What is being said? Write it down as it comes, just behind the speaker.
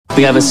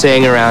We have a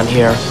saying around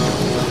here.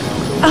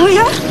 Oh,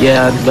 yeah?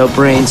 Yeah, no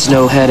brains,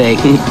 no headache.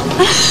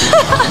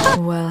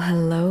 Well,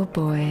 hello,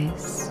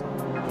 boys.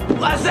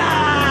 What's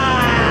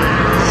up?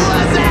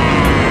 What's up?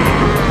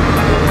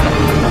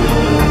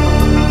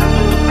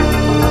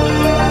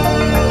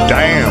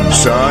 Damn,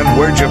 son,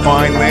 where'd you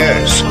find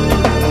this?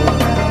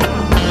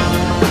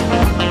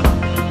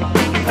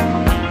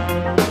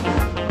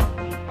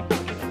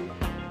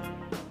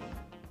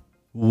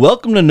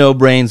 Welcome to No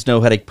Brains,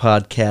 No Headache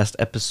Podcast,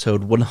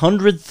 episode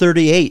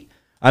 138.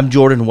 I'm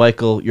Jordan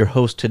Weichel, your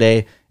host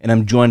today, and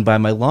I'm joined by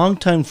my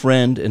longtime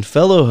friend and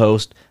fellow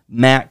host,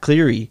 Matt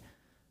Cleary.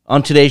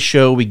 On today's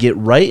show, we get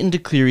right into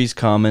Cleary's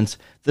comments,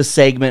 the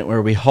segment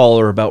where we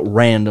holler about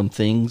random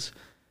things.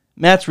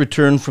 Matt's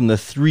return from the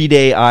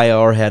 3-day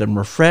IR had him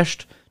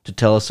refreshed to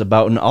tell us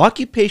about an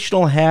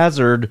occupational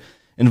hazard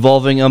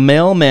involving a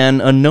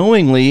mailman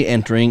unknowingly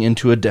entering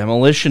into a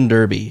demolition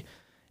derby,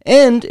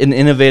 and an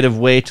innovative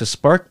way to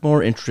spark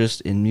more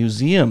interest in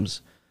museums.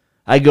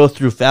 I go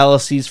through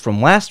fallacies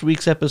from last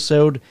week's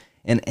episode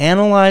and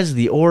analyze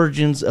the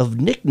origins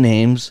of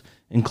nicknames,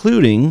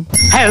 including...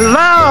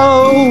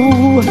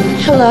 Hello!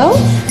 Hello?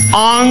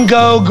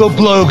 Ongo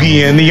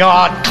Goblogian, the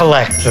art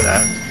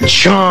collector.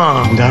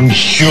 Charmed, I'm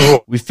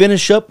sure. We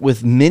finish up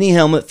with Mini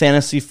Helmet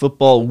Fantasy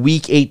Football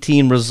Week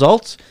 18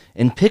 results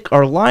and pick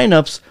our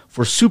lineups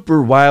for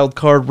Super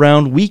Wildcard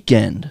Round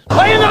weekend.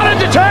 Are you not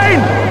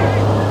entertained?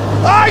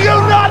 Are you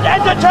not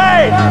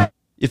entertained?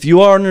 If you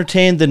are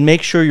entertained, then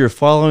make sure you're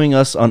following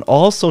us on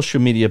all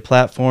social media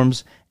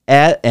platforms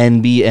at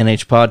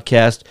NBNH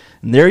Podcast.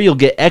 And there you'll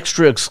get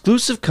extra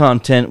exclusive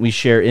content we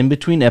share in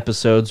between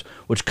episodes,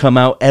 which come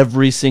out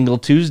every single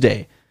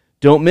Tuesday.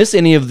 Don't miss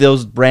any of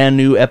those brand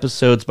new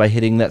episodes by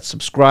hitting that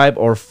subscribe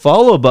or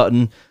follow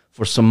button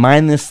for some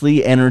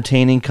mindlessly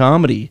entertaining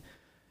comedy.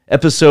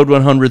 Episode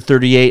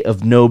 138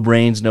 of No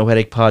Brains, No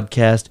Headache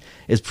Podcast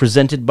is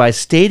presented by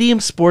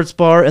Stadium Sports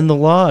Bar and The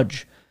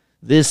Lodge.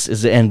 This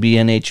is an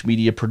NBNH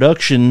Media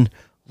production.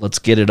 Let's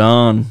get it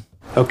on.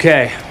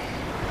 Okay.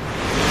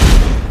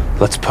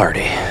 Let's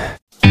party.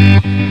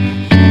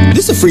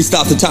 This is a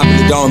freestyle off the top of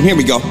the dome. Here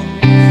we go.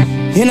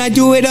 And I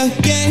do it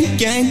again.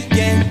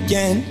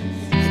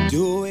 I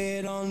do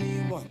it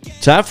only once.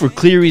 Time for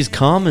Cleary's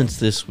comments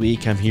this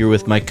week. I'm here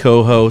with my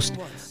co-host,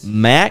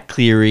 Matt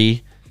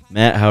Cleary.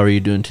 Matt, how are you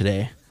doing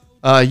today?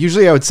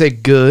 Usually I would say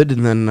good,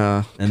 and then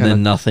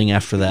Then nothing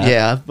after that.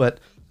 yeah. But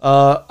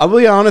I'll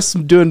be honest,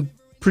 I'm doing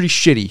pretty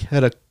shitty.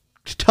 Had a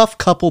tough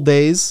couple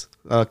days,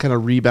 kind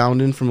of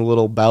rebounding from a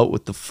little bout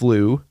with the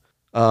flu,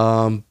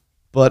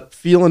 but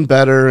feeling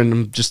better, and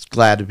I'm just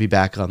glad to be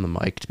back on the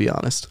mic. To be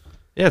honest,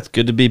 Yeah, it's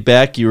good to be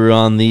back. You were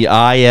on the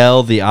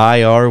IL, the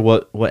IR,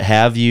 what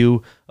have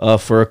you,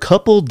 for a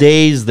couple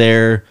days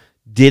there.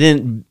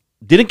 Didn't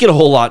get a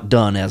whole lot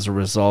done as a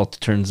result.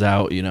 Turns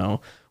out,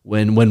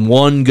 when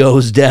one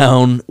goes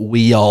down,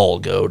 we all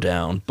go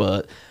down.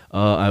 But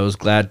I was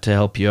glad to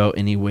help you out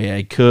any way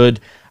I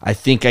could. I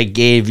think I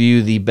gave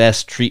you the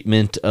best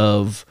treatment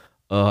of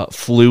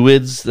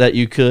fluids that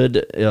you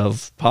could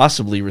have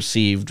possibly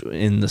received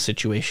in the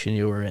situation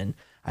you were in.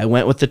 I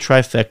went with the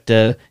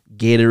trifecta: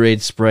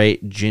 Gatorade,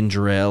 Sprite,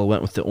 ginger ale.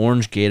 Went with the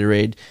orange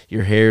Gatorade.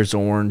 Your hair's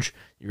orange.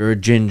 You're a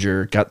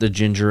ginger. Got the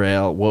ginger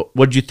ale.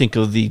 What'd you think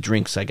of the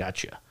drinks I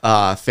got you?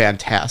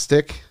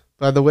 fantastic.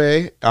 By the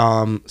way,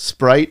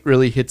 Sprite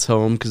really hits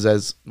home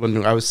because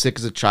when I was sick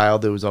as a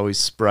child, there was always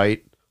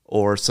Sprite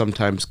or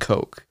sometimes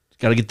Coke.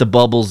 Got to get the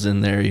bubbles in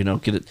there.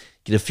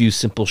 Get a few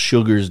simple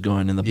sugars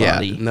going in the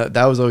body. Yeah,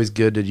 that was always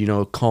good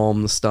to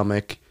calm the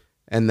stomach.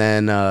 And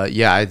then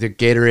I think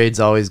Gatorade's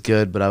always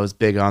good, but I was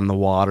big on the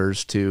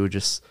waters too,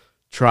 just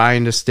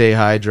trying to stay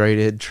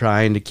hydrated,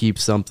 trying to keep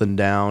something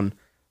down.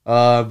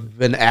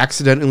 Been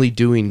accidentally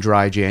doing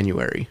dry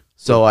January,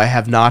 so I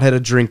have not had a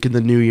drink in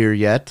the new year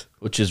yet,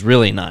 which is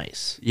really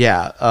nice.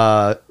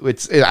 Yeah,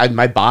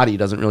 my body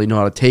doesn't really know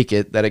how to take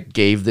it, that it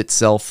gave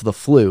itself the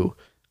flu.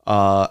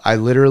 I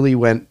literally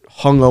went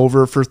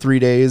hungover for 3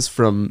 days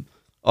from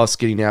us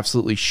getting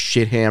absolutely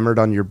shit hammered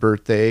on your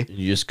birthday.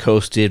 You just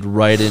coasted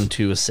right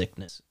into a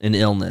sickness, an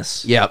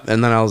illness. Yeah,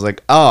 and then I was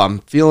like, oh, I'm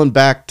feeling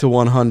back to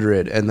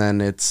 100, and then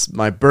it's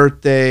my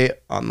birthday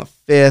on the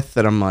 5th,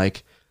 and I'm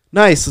like,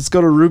 nice, let's go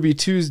to Ruby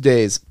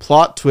Tuesdays.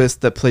 Plot twist,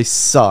 that place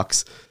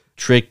sucks.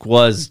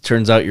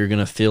 Turns out you're going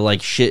to feel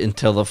like shit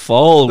until the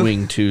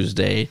following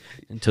Tuesday,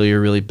 until you're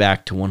really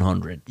back to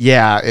 100.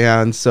 Yeah,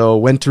 and so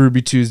went to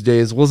Ruby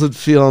Tuesdays, wasn't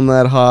feeling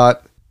that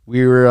hot.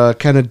 We were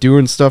kind of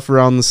doing stuff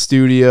around the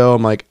studio.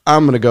 I'm like,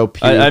 I'm going to go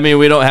puke. I mean,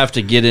 we don't have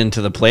to get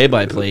into the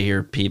play-by-play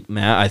here,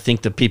 Matt. I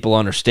think the people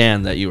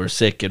understand that you were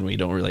sick, and we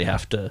don't really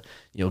have to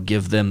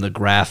give them the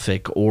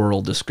graphic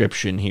oral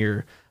description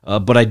here.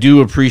 But I do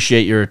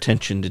appreciate your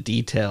attention to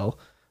detail.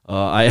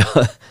 I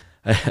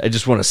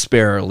just want to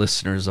spare our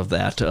listeners of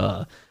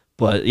that.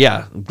 But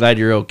yeah, I'm glad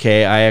you're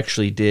okay. I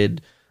actually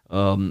did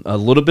a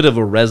little bit of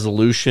a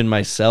resolution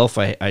myself.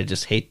 I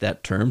just hate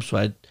that term, so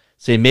I'd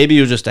say maybe it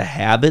was just a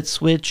habit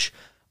switch.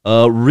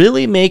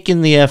 Really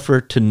making the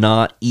effort to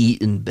not eat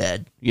in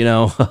bed.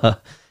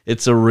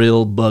 It's a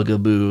real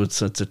bugaboo.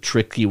 It's a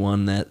tricky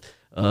one that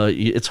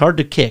it's hard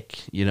to kick,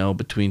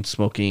 between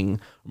smoking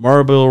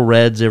Marlboro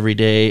Reds every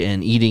day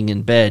and eating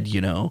in bed,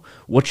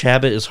 Which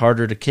habit is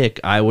harder to kick?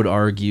 I would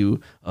argue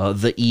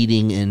the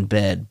eating in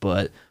bed,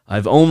 but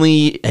I've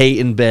only ate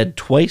in bed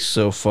twice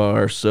so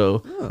far, so,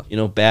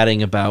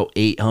 batting about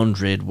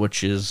 800,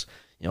 which is,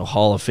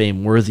 Hall of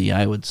Fame worthy,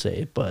 I would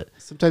say, but...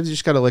 Sometimes you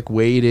just got to,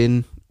 wade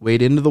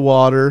into the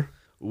water.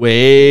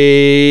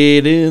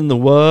 Wade in the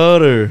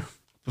water.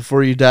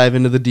 Before you dive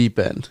into the deep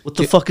end. What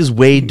the fuck is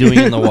Wade doing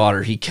in the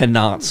water? He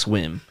cannot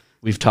swim.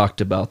 We've talked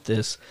about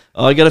this.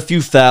 I got a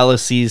few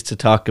fallacies to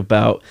talk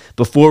about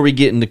before we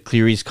get into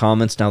Cleary's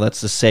comments. Now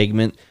that's the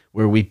segment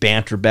where we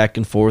banter back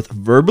and forth,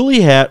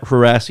 verbally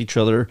harass each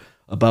other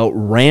about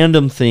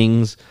random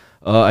things.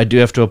 I do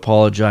have to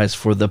apologize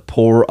for the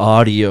poor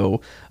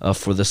audio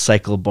for the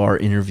Cycle Bar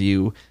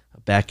interview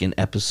back in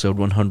episode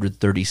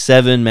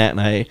 137. Matt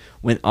and I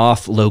went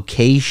off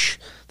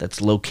location. That's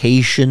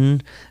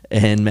location.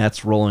 And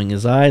Matt's rolling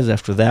his eyes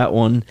after that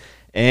one.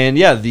 And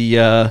yeah,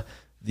 the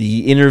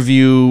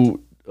interview,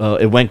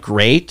 it went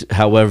great.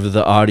 However,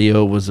 the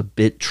audio was a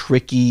bit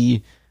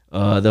tricky.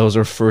 That was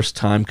our first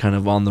time kind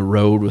of on the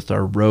road with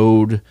our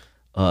road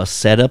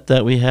setup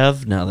that we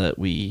have. Now that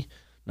we,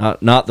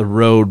 not the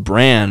road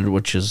brand,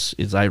 which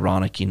is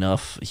ironic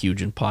enough,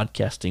 huge in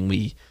podcasting.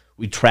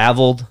 We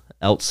traveled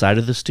outside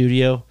of the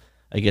studio.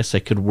 I guess I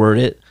could word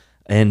it.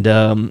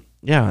 And,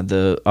 yeah,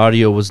 the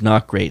audio was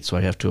not great, so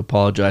I have to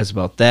apologize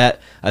about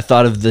that. I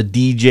thought of the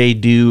DJ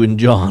Do and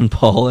John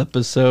Paul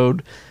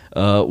episode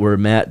where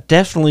Matt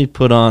definitely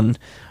put on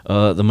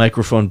the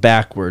microphone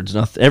backwards.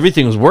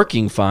 Everything was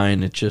working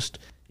fine. It just,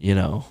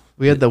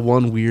 We had the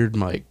one weird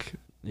mic.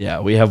 Yeah,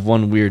 we have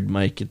one weird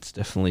mic. It's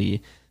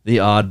definitely the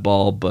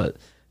oddball, but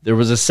there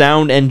was a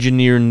sound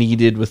engineer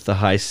needed with the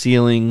high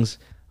ceilings.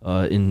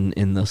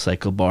 In the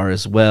Cycle Bar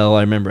as well.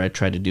 I remember I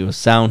tried to do a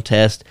sound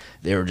test.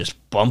 They were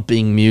just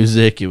bumping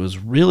music. It was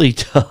really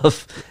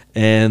tough.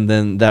 And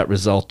then that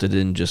resulted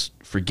in just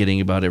forgetting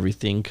about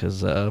everything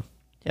because,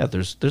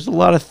 there's a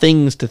lot of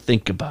things to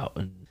think about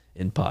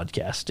in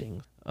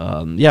podcasting.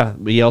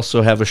 We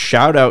also have a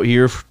shout out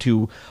here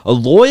to a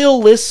loyal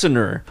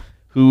listener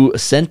who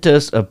sent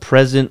us a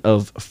present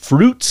of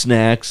fruit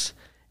snacks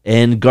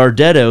and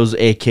Gardettos,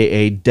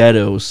 a.k.a.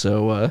 Detto.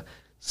 So,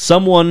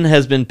 someone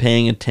has been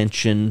paying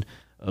attention.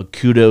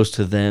 Kudos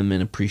to them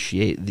and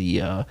appreciate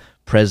the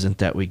present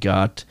that we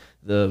got.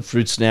 The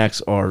fruit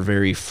snacks are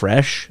very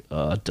fresh,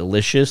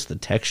 delicious. The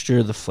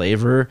texture, the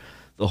flavor,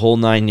 the whole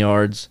 9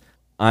 yards.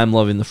 I'm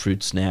loving the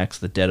fruit snacks.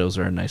 The Dettos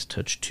are a nice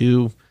touch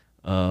too.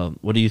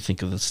 What do you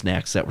think of the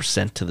snacks that were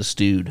sent to the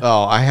stewed?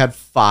 Oh, I had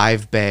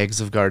 5 bags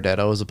of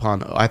Gardettos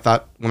I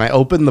thought when I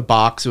opened the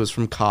box, it was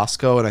from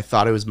Costco, and I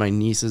thought it was my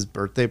niece's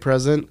birthday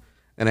present.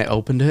 And I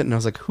opened it, and I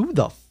was like, who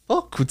the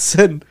fuck would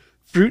send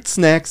fruit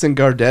snacks and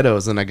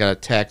Gardettos? And I got a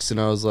text, and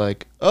I was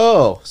like,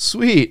 oh,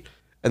 sweet.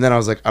 And then I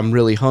was like, I'm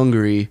really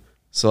hungry,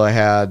 so I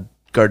had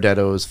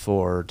Gardettos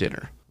for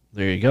dinner.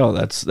 There you go.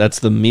 That's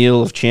the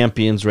meal of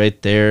champions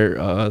right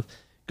there.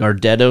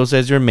 Gardettos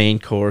as your main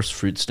course,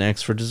 fruit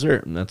snacks for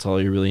dessert, and that's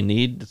all you really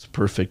need. It's a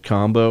perfect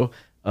combo.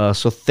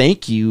 So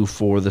thank you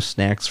for the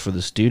snacks for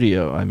the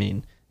studio. I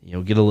mean,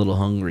 get a little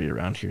hungry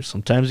around here.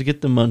 Sometimes you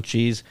get the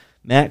munchies.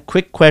 Matt,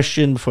 quick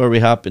question before we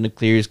hop into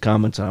Cleary's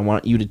comments, and I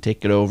want you to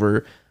take it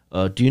over.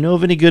 Do you know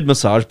of any good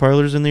massage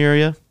parlors in the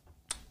area?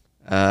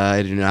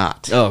 I do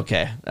not. Oh,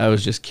 okay. I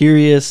was just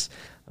curious.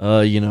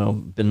 Been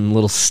a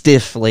little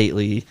stiff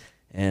lately,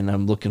 and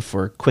I'm looking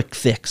for a quick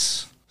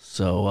fix.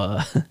 So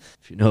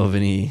if you know of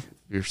any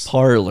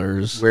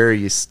parlors. Where are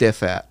you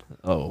stiff at?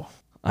 Oh,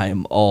 I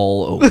am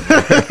all over.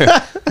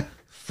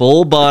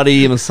 Full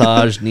body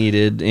massage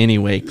needed.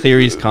 Anyway,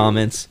 Cleary's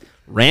comments.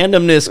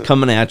 Randomness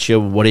coming at you.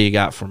 What do you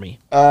got for me?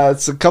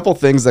 It's a couple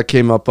things that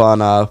came up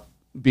on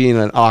being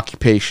an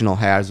occupational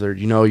hazard.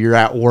 You're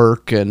at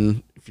work,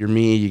 and if you're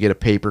me, you get a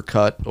paper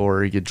cut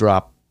or you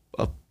drop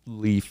a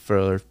leaf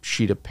or a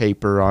sheet of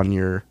paper on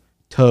your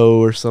toe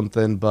or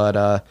something.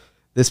 But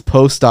this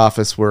post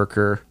office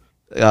worker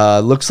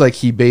looks like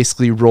he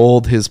basically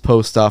rolled his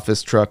post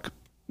office truck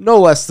no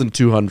less than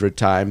 200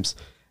 times.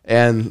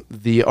 And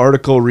the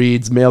article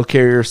reads, mail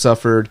carrier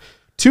suffered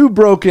 2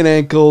 broken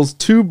ankles,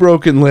 2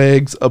 broken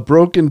legs, a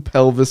broken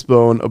pelvis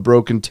bone, a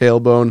broken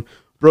tailbone,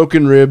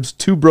 broken ribs,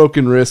 2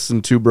 broken wrists,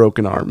 and 2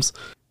 broken arms.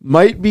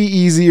 Might be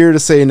easier to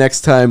say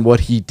next time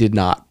what he did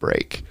not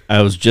break.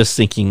 I was just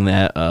thinking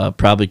that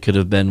probably could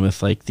have been with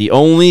the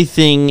only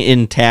thing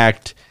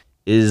intact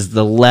is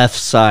the left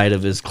side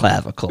of his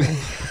clavicle.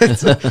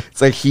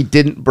 It's like he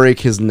didn't break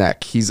his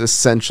neck. He's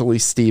essentially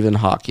Stephen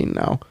Hawking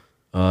now.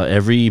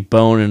 Every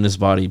bone in his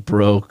body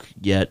broke,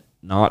 yet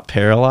not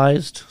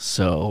paralyzed.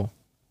 So...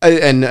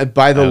 And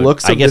by the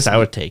looks of I guess this, I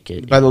would take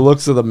it. By the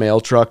looks of the mail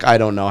truck, I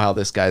don't know how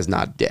this guy's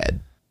not dead.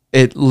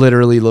 It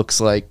literally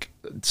looks like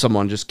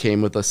someone just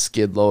came with a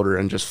skid loader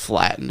and just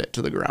flattened it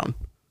to the ground.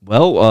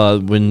 Well,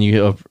 when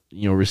you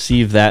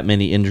receive that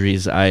many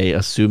injuries, I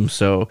assume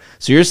so.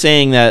 So you're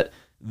saying that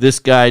this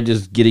guy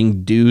just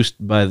getting deuced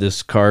by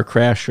this car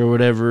crash or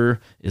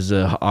whatever is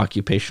a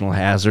occupational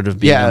hazard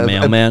of being a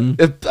mailman?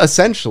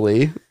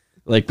 Essentially.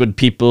 Like, would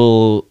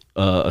people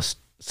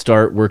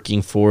start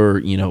working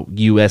for,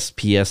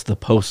 USPS, the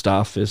post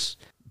office?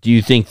 Do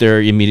you think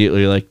they're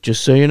immediately like,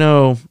 just so you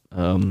know,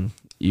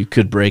 you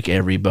could break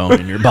every bone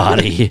in your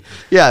body?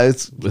 Yeah,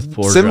 it's With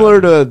poor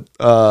similar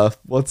to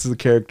what's the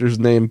character's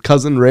name?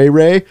 Cousin Ray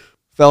Ray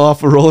fell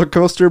off a roller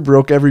coaster,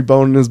 broke every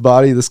bone in his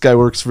body. This guy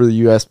works for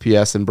the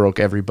USPS and broke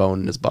every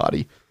bone in his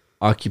body.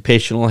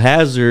 Occupational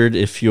hazard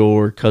if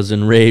your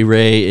cousin Ray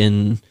Ray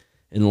in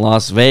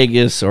Las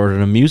Vegas or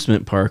an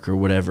amusement park or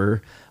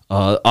whatever.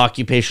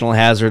 Occupational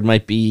hazard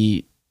might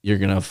be you're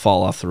going to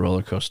fall off the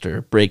roller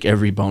coaster, break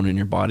every bone in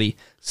your body.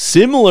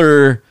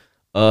 Similar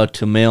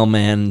to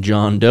mailman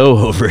John Doe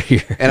over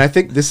here. And I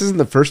think this isn't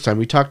the first time.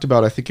 We talked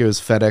about, I think it was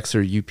FedEx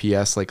or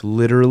UPS, like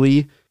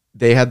literally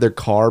they had their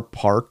car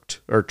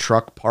parked or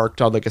truck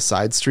parked on like a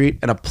side street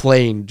and a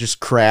plane just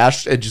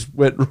crashed and just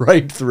went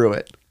right through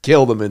it.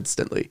 Killed them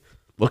instantly.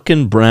 What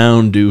can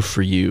Brown do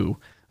for you?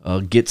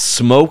 Get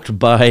smoked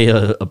by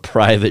a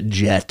private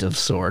jet of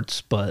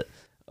sorts, but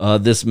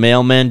this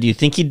mailman, do you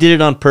think he did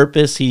it on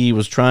purpose? He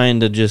was trying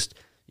to just,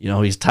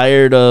 he's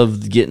tired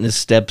of getting his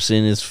steps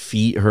in, his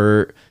feet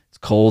hurt, it's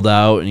cold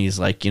out, and he's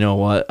like, you know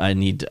what, I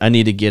need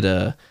to get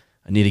a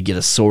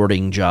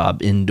sorting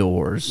job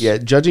indoors. Yeah,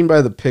 judging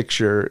by the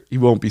picture, he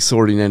won't be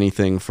sorting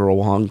anything for a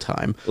long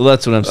time. Well,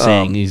 that's what I'm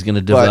saying. He's going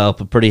to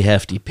develop a pretty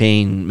hefty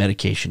pain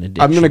medication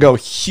addiction. I'm going to go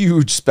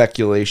huge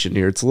speculation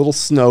here. It's a little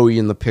snowy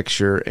in the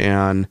picture,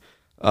 and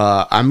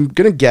I'm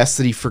going to guess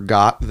that he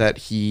forgot that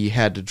he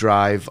had to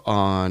drive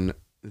on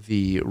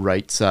the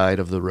right side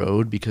of the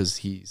road because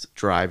he's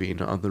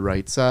driving on the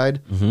right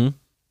side,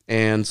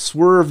 and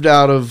swerved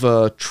out of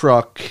a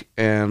truck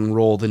and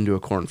rolled into a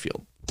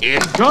cornfield. Here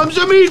comes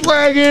the meat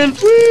wagon.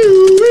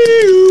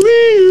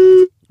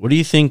 What do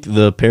you think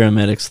the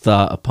paramedics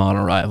thought upon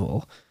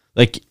arrival?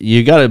 Like,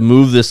 you got to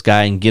move this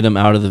guy and get him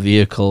out of the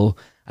vehicle.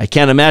 I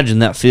can't imagine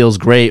that feels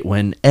great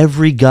when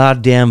every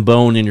goddamn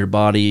bone in your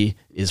body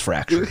is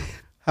fractured.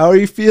 How are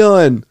you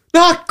feeling?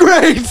 Not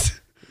great.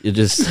 You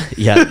just,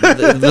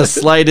 the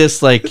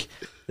slightest, like,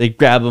 they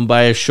grab him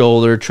by his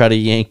shoulder, try to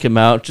yank him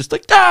out, just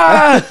like,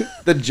 ah!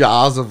 The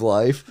jaws of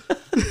life.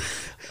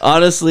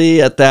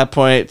 Honestly, at that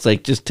point, it's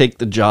like, just take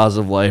the jaws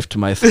of life to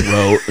my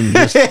throat and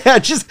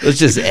just, let's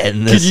just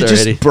end this Could you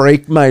already. just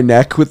break my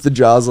neck with the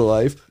jaws of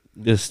life?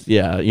 Just,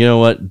 you know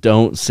what?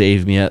 Don't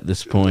save me at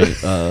this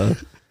point.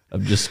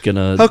 I'm just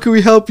gonna. How can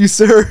we help you,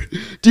 sir?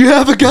 Do you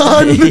have a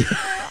gun?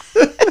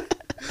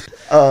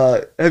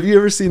 Have you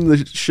ever seen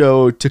the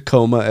show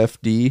Tacoma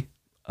FD?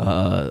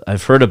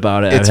 I've heard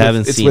about it. I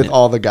haven't seen it. It's with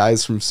all the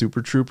guys from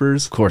Super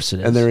Troopers. Of course it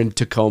is. And they're in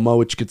Tacoma,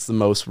 which gets the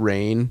most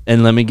rain.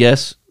 And let me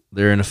guess,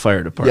 they're in a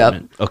fire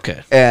department. Yep.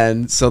 Okay.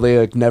 And so they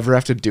like never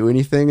have to do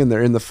anything, and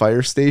they're in the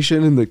fire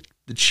station, and the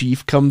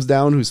chief comes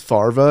down, who's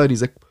Farva, and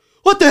he's like,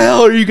 "What the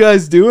hell are you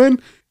guys doing?"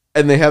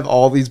 And they have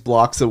all these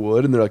blocks of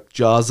wood, and they're like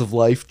Jaws of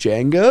Life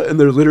Jenga, and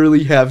they're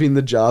literally having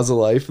the Jaws of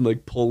Life and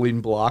like pulling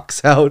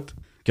blocks out.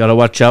 Gotta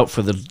watch out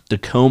for the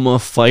Tacoma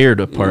Fire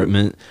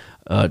Department.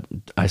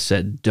 I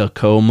said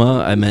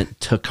Tacoma, I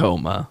meant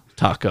Tacoma.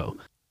 Taco.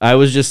 I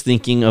was just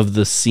thinking of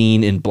the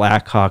scene in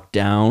Black Hawk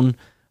Down,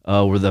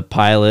 where the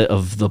pilot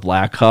of the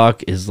Black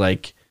Hawk is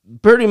like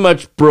pretty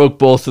much broke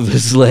both of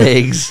his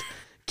legs,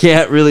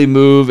 can't really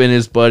move, and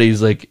his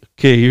buddy's like,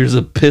 "Okay, here's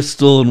a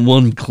pistol and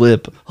one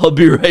clip. I'll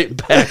be right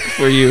back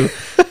for you."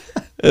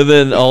 And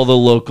then all the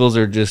locals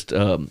are just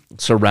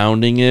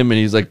surrounding him, and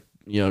he's like,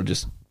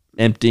 just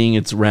emptying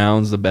its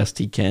rounds the best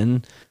he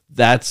can.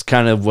 That's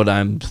kind of what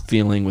I'm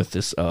feeling with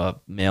this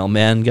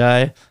mailman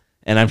guy.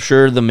 And I'm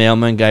sure the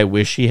mailman guy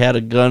wish he had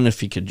a gun if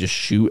he could just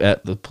shoot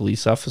at the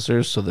police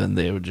officers, so then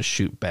they would just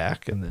shoot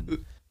back and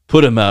then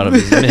put him out of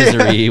his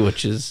misery,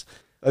 which is...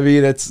 I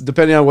mean, it's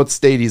depending on what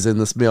state he's in,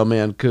 this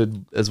mailman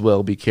could as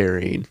well be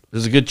carrying.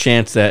 There's a good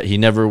chance that he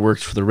never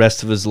worked for the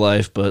rest of his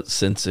life, but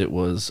since it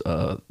was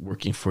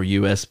working for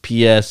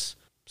USPS,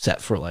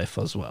 set for life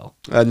as well.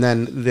 And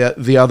then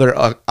the other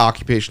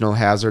occupational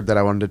hazard that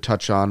I wanted to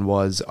touch on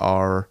was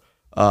our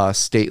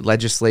state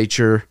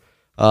legislature.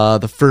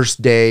 The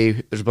first day,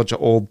 there's a bunch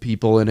of old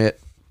people in it,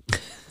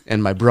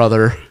 and my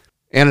brother,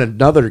 and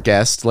another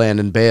guest,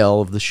 Landon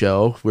Bale of the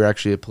show. We're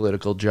actually a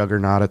political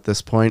juggernaut at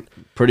this point.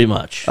 Pretty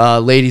much.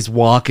 Ladies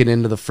walking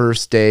into the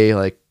first day,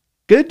 like,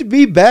 good to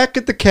be back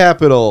at the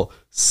Capitol,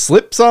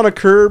 slips on a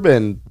curb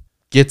and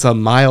gets a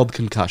mild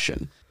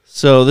concussion.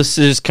 So this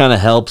just kind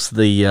of helps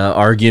the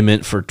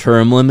argument for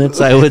term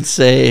limits, I would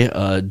say.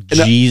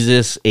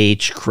 Jesus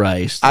H.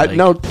 Christ.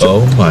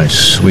 Oh, my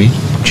sweet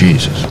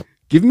Jesus.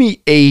 Give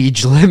me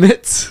age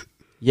limits.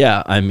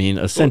 Yeah, I mean,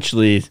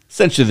 essentially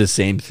the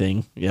same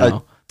thing,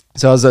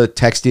 So I was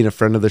texting a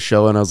friend of the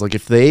show, and I was like,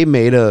 if they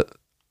made a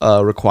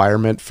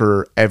requirement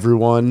for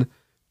everyone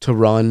to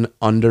run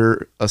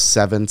under a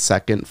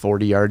 7-second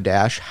 40-yard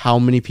dash, how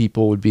many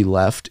people would be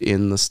left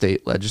in the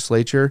state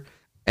legislature?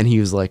 And he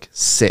was like,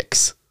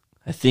 6.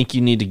 I think you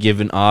need to give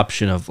an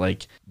option of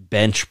like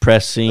bench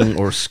pressing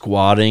or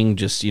squatting.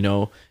 Just,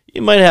 you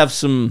might have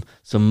some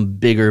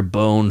bigger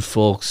bone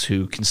folks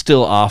who can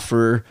still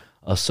offer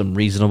some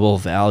reasonable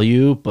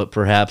value, but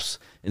perhaps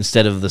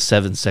instead of the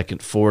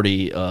 7-second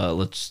 40,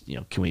 let's,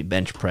 can we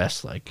bench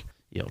press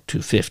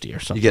 250 or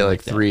something? You get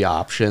like that. 3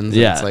 options.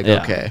 Yeah, It's like,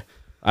 yeah. okay.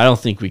 I don't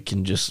think we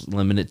can just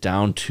limit it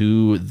down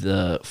to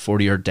the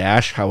 40-yard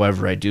dash.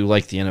 However, I do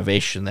like the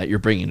innovation that you're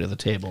bringing to the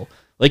table.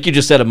 Like you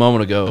just said a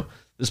moment ago,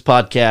 this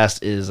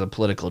podcast is a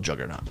political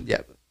juggernaut.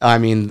 Yeah. I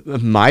mean,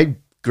 my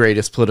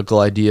greatest political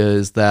idea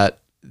is that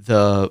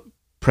the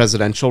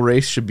presidential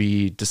race should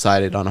be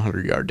decided on a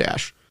 100-yard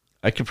dash.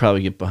 I could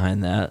probably get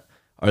behind that.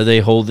 Are they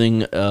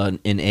holding an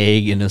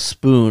egg and a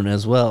spoon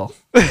as well?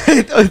 A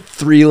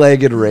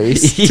 3-legged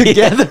race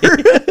together.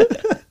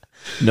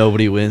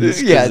 Nobody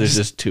wins. Yeah, There's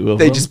just 2 of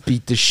They them. just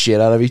beat the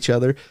shit out of each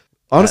other.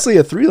 Honestly,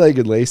 a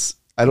 3-legged race,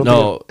 I don't think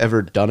I've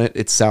ever done it.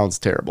 It sounds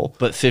terrible.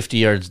 But 50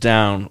 yards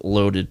down,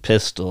 loaded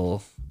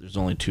pistol, there's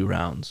only 2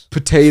 rounds.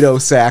 Potato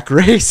sack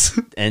race.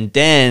 And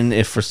then,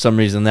 if for some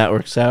reason that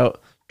works out,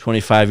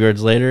 25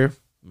 yards later,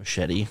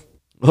 machete.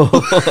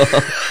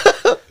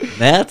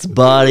 Matt's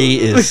body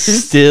is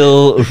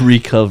still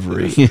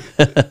recovering.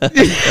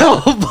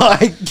 Oh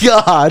my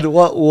God,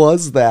 what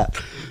was that?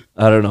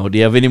 I don't know. Do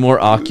you have any more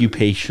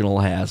occupational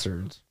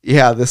hazards?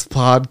 Yeah, this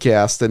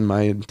podcast and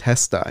my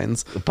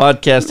intestines. The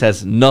podcast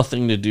has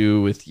nothing to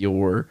do with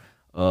your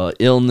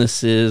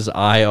illnesses,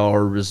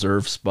 IR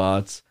reserve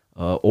spots,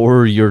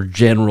 or your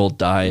general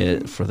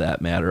diet for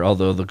that matter.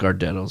 Although the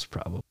Gardetto's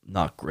probably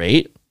not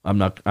great. I'm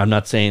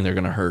not saying they're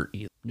gonna hurt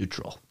either.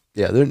 Neutral.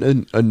 Yeah, they're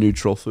a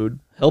neutral food.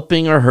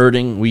 Helping or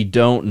hurting, we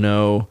don't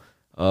know.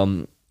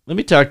 Let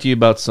me talk to you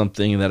about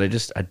something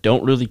that I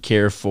don't really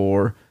care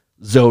for.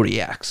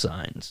 Zodiac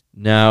signs.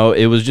 Now,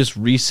 it was just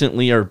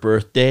recently our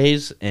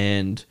birthdays,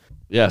 and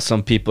yeah,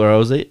 some people are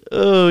always like,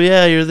 oh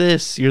yeah, you're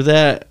this, you're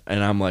that,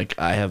 and I'm like,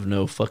 I have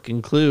no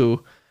fucking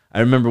clue.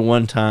 I remember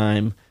one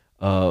time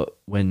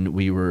when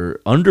we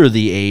were under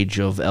the age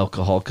of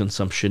alcohol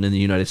consumption in the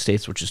United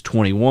States, which is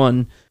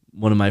 21,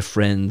 one of my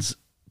friends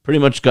pretty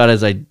much got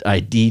his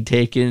ID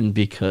taken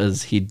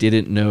because he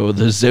didn't know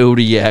the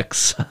Zodiac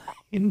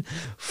sign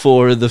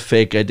for the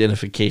fake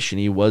identification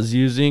he was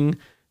using.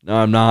 No,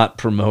 I'm not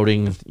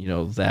promoting,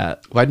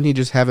 that. Why didn't he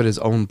just have it his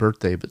own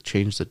birthday but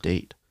change the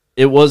date?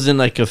 It wasn't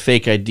like a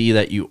fake ID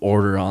that you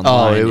order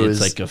online. it was-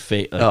 it's like a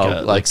fake,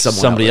 like someone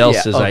somebody else.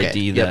 else's Yeah, okay.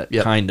 ID Yep, that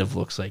yep. kind of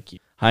looks like you.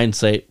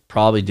 Hindsight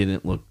probably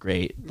didn't look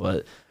great,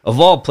 but of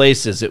all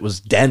places, it was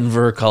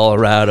Denver,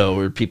 Colorado,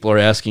 where people are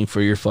asking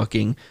for your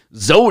fucking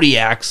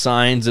Zodiac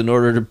signs in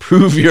order to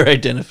prove your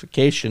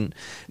identification.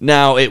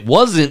 Now, it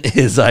wasn't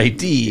his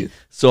ID,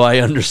 so I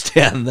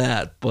understand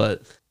that,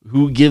 but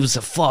who gives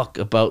a fuck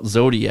about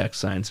Zodiac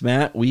signs?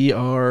 Matt, we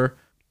are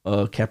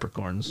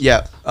Capricorns.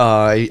 Yeah,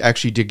 I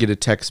actually did get a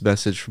text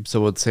message from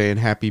someone saying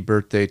happy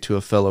birthday to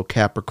a fellow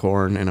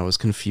Capricorn, and I was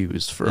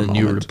confused for a And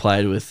moment. you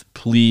replied with,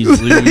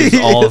 please lose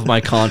all of my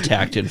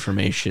contact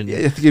information. Yeah,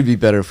 I think it'd be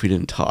better if we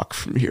didn't talk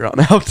from here on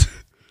out.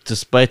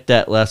 Despite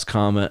that last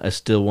comment, I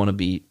still want to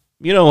be,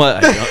 you know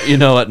what?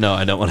 No,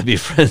 I don't want to be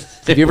friends.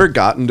 Have you ever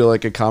gotten to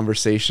like a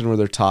conversation where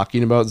they're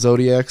talking about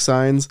zodiac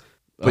signs?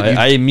 But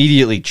I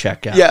immediately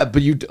check out. Yeah,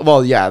 but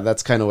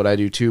that's kind of what I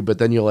do too. But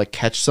then you'll like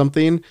catch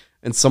something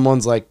and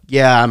someone's like,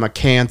 yeah, I'm a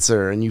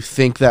Cancer. And you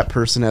think that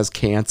person has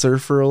cancer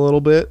for a little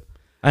bit.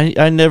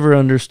 I never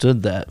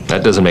understood that.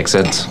 That doesn't make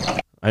sense.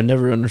 I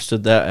never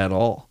understood that at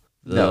all.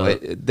 No,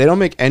 they don't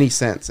make any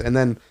sense. And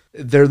then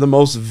they're the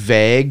most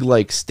vague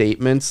like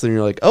statements. And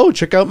you're like, oh,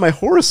 check out my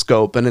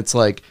horoscope. And it's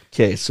like,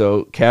 Okay,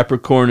 so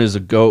Capricorn is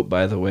a goat,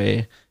 by the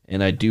way.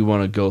 And I do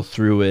want to go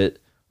through it.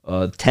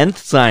 10th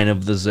sign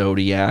of the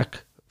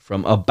zodiac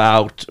from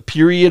about,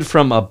 according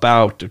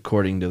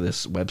to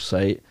this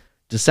website,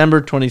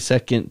 December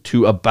 22nd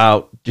to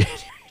about January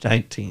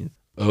 19th.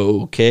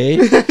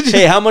 Okay.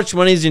 Hey, how much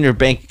money's in your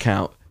bank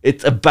account?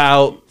 It's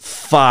about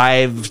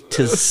 $500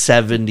 to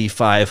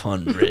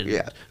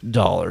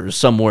 $7,500,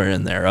 somewhere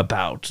in there.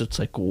 About. It's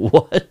like,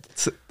 what?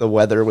 it's the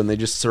weather when they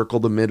just circle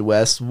the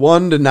Midwest,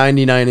 1 to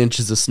 99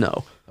 inches of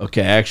snow.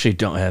 Okay, I actually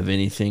don't have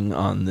anything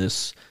on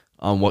this,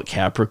 on what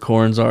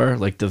Capricorns are,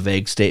 like the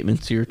vague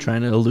statements you were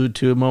trying to allude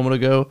to a moment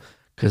ago,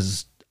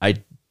 because I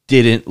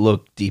didn't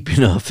look deep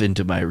enough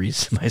into my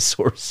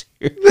source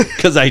here,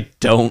 because I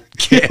don't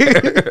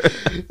care.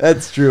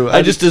 That's true.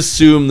 I just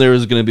assumed there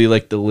was going to be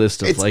like the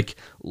list of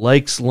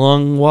likes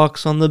long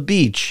walks on the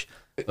beach,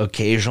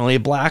 occasionally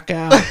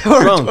blackout,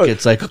 drunk.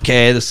 It's like,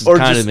 okay, this is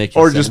kind of making sense.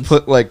 Or just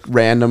put like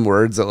random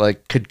words that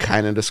like could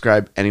kind of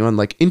describe anyone,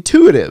 like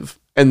intuitive.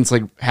 And it's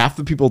like half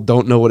the people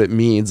don't know what it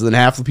means. And then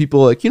half the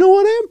people are like, you know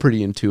what? I am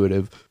pretty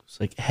intuitive. It's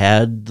like,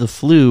 had the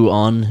flu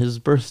on his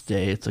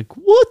birthday. It's like,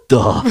 what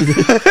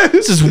the?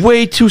 This is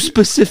way too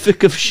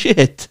specific of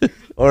shit.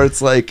 Or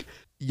it's like,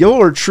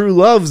 your true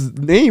love's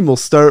name will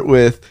start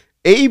with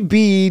A,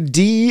 B,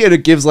 D, and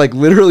it gives like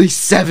literally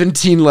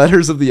 17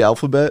 letters of the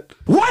alphabet.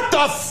 What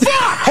the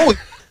fuck? Holy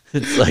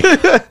It's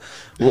like,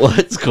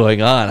 what's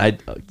going on?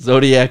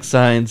 Zodiac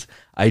signs,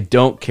 I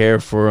don't care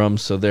for them,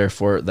 so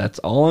therefore that's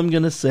all I'm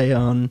going to say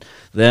on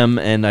them.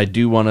 And I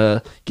do want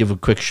to give a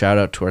quick shout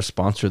out to our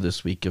sponsor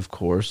this week, of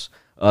course.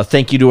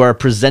 Thank you to our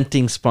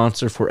presenting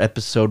sponsor for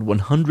episode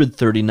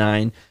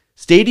 139,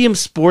 Stadium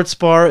Sports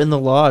Bar in the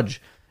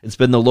Lodge. It's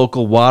been the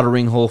local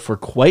watering hole for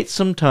quite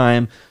some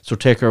time, so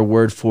take our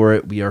word for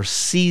it. We are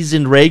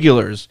seasoned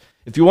regulars.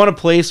 If you want a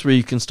place where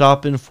you can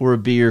stop in for a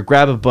beer,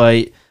 grab a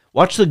bite,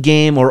 watch the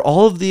game, or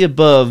all of the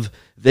above,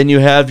 then you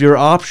have your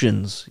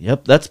options.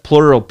 Yep, that's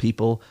plural,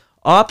 people.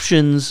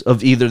 Options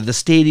of either the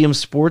Stadium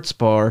Sports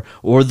Bar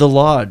or the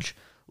Lodge.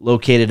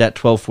 Located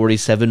at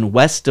 1247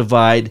 West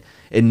Divide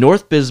in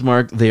North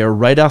Bismarck, they are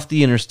right off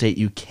the interstate.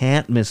 You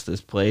can't miss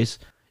this place.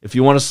 If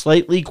you want a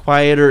slightly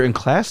quieter and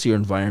classier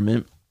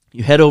environment,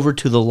 you head over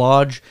to the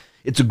Lodge.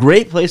 It's a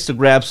great place to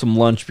grab some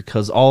lunch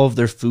because all of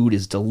their food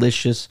is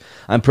delicious.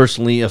 I'm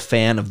personally a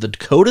fan of the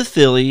Dakota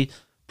Philly.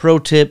 Pro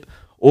tip,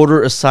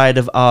 order a side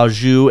of au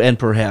jus and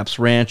perhaps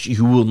ranch.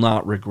 You will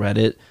not regret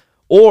it.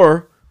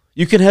 Or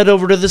you can head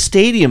over to the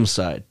stadium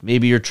side.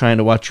 Maybe you're trying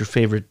to watch your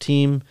favorite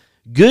team.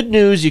 Good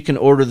news, you can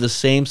order the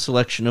same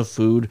selection of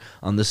food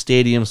on the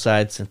stadium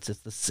side since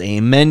it's the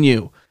same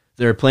menu.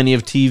 There are plenty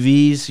of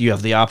TVs. You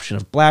have the option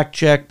of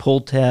blackjack,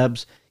 pull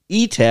tabs,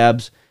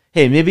 e-tabs.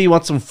 Hey, maybe you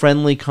want some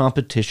friendly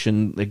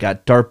competition. They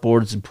got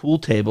dartboards and pool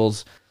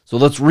tables. So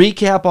let's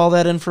recap all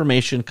that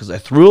information because I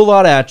threw a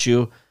lot at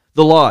you.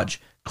 The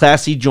Lodge,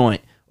 classy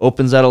joint,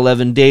 opens at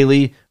 11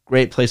 daily.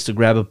 Great place to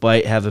grab a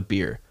bite, have a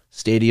beer.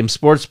 Stadium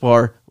Sports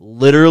Bar,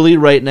 literally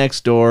right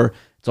next door.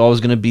 It's always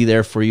going to be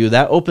there for you.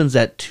 That opens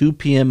at 2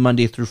 p.m.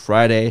 Monday through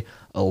Friday,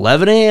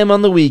 11 a.m.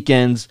 on the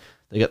weekends.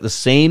 They got the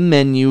same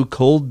menu,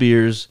 cold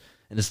beers,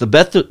 and it's the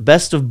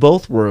best of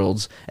both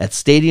worlds at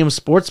Stadium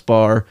Sports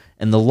Bar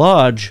and the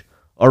Lodge,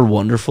 our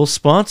wonderful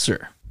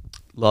sponsor.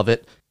 Love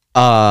it.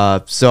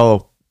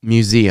 So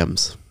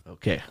museums.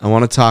 Okay. I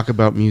want to talk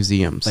about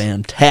museums.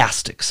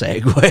 Fantastic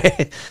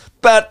segue.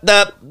 There's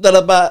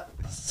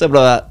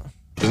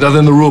nothing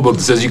in the rule book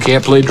that says you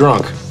can't play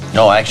drunk.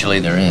 No,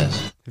 actually, there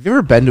is. Have you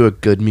ever been to a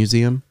good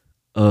museum?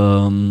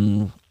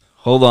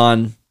 Hold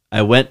on.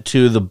 I went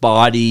to the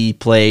Body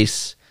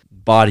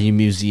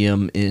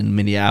Museum in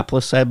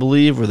Minneapolis, I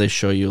believe, where they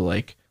show you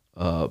like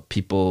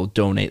people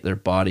donate their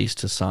bodies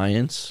to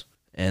science,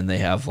 and they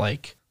have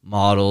like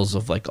models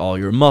of like all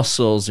your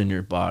muscles in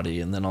your body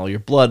and then all your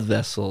blood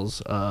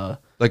vessels.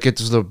 Like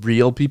it's the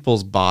real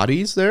people's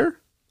bodies there?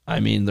 I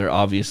mean, they're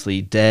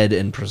obviously dead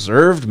and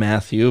preserved,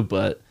 Matthew,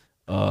 but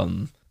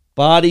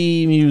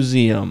Body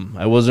Museum.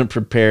 I wasn't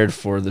prepared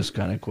for this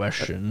kind of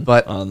question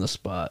but on the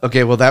spot.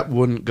 Okay, well, that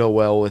wouldn't go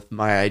well with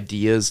my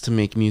ideas to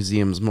make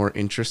museums more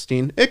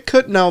interesting. It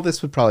could. No,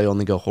 this would probably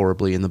only go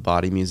horribly in the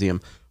Body Museum.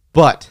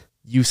 But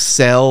you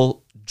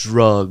sell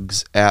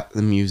drugs at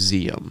the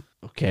museum.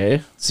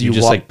 Okay. So you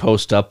just like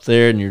post up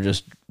there and you're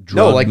just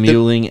drug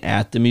muling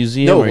at the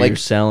museum, or you're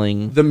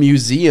selling... The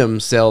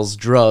museum sells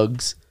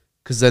drugs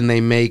because then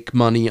they make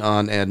money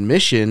on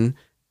admission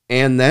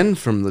and then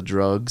from the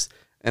drugs.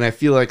 And I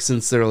feel like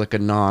since they're like a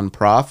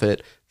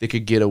non-profit, they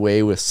could get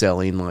away with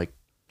selling like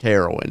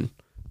heroin.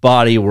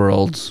 Body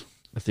Worlds,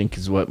 I think,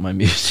 is what my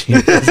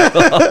museum is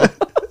called.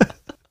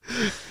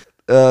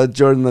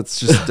 Jordan, that's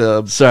just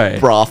a sorry,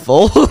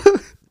 brothel.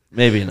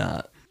 Maybe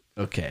not.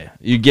 Okay,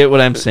 you get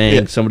what I'm saying.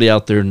 Yeah. Somebody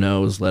out there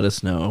knows. Let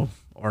us know,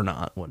 or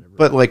not. Whatever.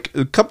 But like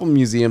a couple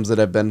museums that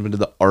I've been to,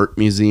 the art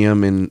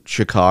museum in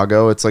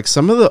Chicago. It's like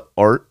some of the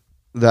art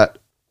that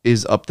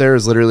is up there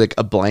is literally like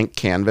a blank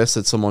canvas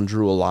that someone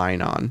drew a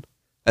line on.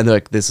 And they're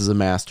like, this is a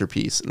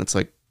masterpiece. And it's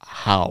like,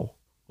 how?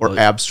 Or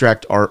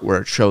abstract art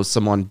where it shows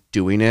someone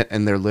doing it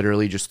and they're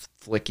literally just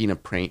flicking a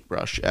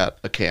paintbrush at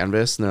a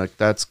canvas. And they're like,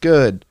 that's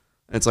good.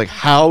 And it's like,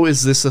 how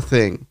is this a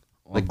thing?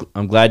 Like,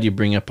 I'm glad you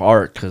bring up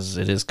art because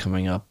it is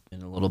coming up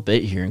in a little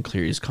bit here in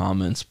Cleary's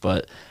comments.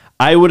 But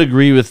I would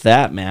agree with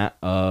that, Matt.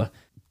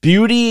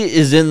 Beauty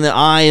is in the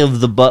eye of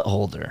the butt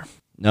holder.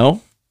 No?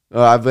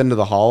 I've been to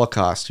the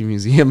Holocaust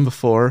Museum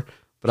before,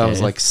 but I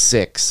was like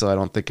 6, so I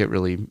don't think it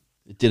really...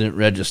 It didn't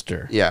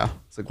register. Yeah.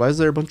 It's like, why is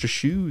there a bunch of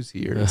shoes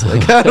here? It's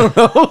like, I don't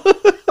know.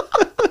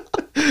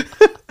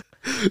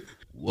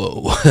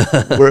 Whoa.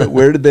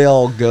 Where did they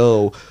all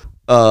go?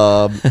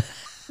 Then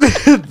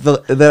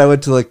I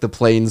went to like the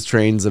planes,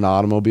 trains, and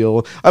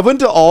automobile. I went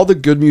to all the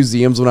good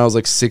museums when I was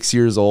like 6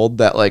 years old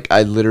that like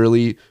I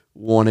literally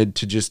wanted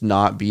to just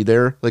not be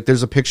there. Like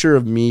there's a picture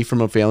of me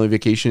from a family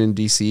vacation in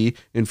DC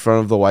in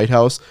front of the White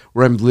House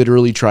where I'm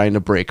literally trying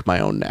to break my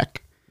own neck.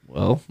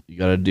 Well, you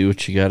got to do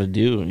what you got to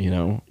do. You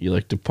know, you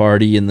like to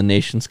party in the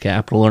nation's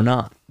capital or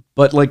not.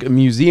 But like a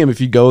museum, if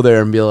you go there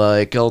and be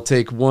like, I'll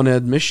take one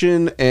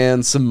admission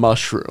and some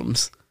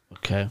mushrooms.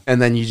 Okay.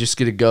 And then you just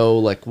get to go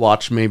like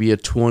watch maybe a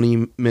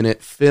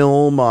 20-minute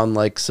film on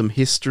like some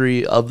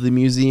history of the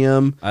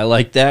museum. I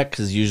like that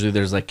because usually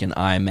there's like an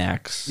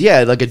IMAX.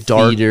 Yeah, like a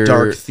dark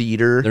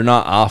theater. They're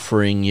not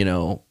offering, you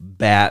know,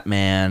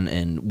 Batman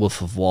and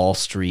Wolf of Wall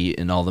Street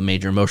and all the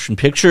major motion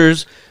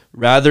pictures.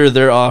 Rather,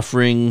 they're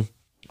offering...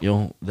 You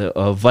know,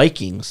 the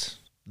Vikings,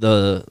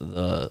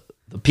 the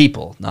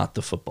people, not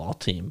the football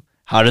team.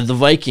 How did the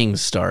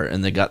Vikings start?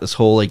 And they got this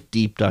whole like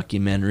deep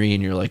documentary,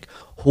 and you're like,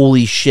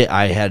 holy shit,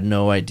 I had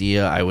no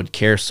idea I would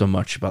care so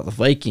much about the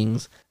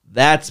Vikings.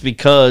 That's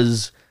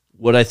because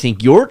what I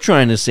think you're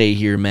trying to say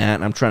here, Matt,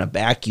 and I'm trying to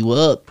back you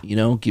up,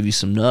 give you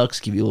some nucks,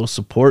 give you a little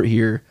support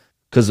here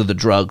because of the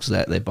drugs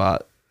that they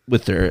bought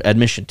with their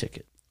admission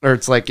ticket. Or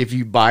it's like if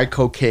you buy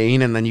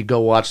cocaine and then you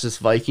go watch this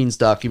Vikings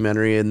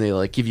documentary and they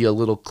like give you a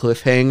little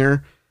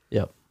cliffhanger.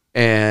 Yep.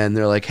 And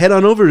they're like, head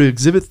on over to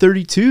Exhibit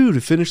 32 to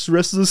finish the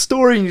rest of the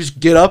story. And you just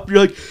get up. You're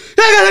like, I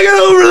gotta get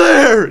over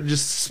there. And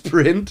just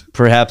sprint.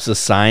 Perhaps a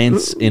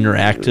science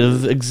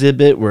interactive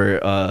exhibit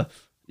where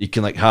you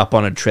can like hop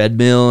on a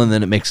treadmill and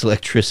then it makes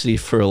electricity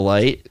for a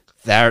light.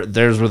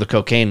 There's where the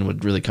cocaine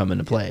would really come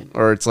into play.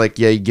 Or it's like,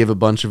 you give a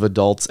bunch of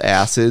adults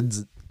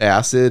acid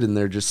and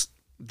they're just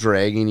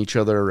dragging each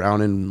other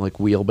around in like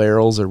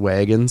wheelbarrows or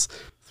wagons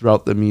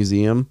throughout the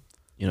museum.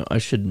 I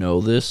should know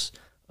this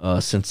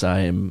since I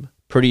am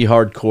pretty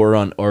hardcore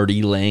on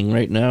Artie Lang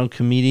right now,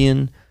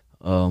 comedian.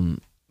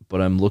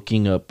 But I'm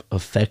looking up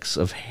effects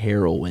of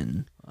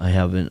heroin. I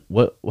haven't.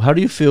 How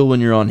do you feel when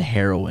you're on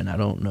heroin? I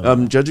don't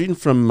know. Judging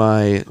from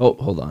my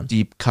hold on,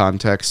 deep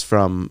context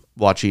from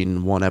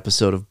watching one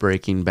episode of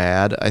Breaking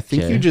Bad, I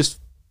think you just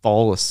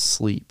fall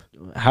asleep.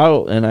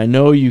 How? And I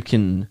know you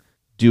can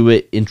do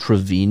it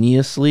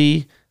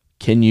intravenously.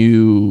 Can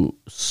you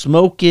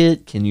smoke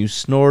it? Can you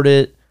snort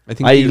it? I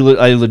think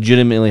I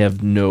legitimately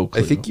have no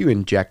clue. I think you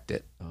inject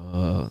it.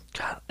 God,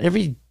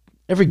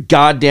 every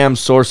goddamn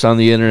source on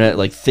the internet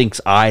like thinks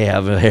I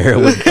have a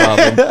heroin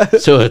problem,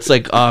 so it's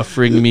like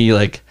offering me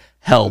like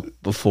help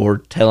before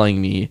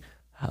telling me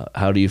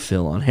how do you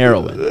feel on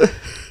heroin.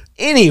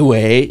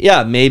 Anyway,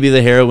 yeah, maybe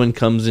the heroin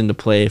comes into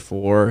play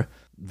for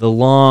the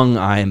long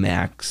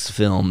IMAX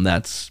film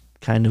that's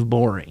kind of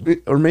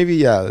boring. Or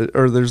maybe,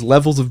 or there's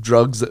levels of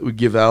drugs that we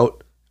give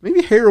out.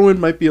 Maybe heroin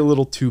might be a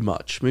little too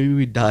much. Maybe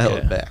we dial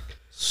it back.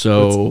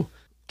 So,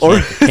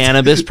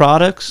 cannabis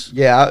products?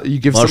 Yeah, you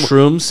give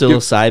mushrooms,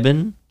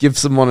 psilocybin. Give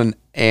someone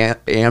an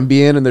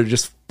Ambien and they're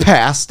just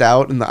passed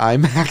out in the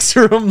IMAX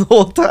room the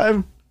whole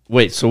time.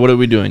 Wait, so what are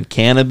we doing?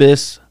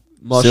 Cannabis,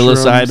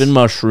 psilocybin,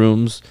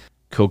 mushrooms,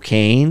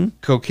 cocaine,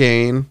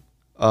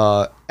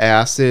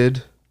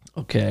 acid.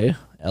 Okay,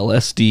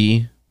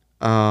 LSD.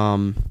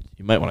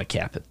 You might want to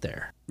cap it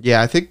there.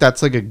 Yeah, I think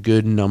that's like a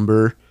good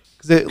number.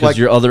 Because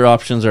your other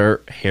options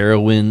are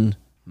heroin,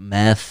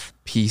 meth,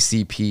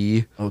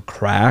 PCP,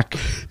 crack,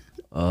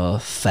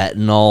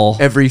 fentanyl.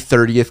 Every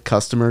 30th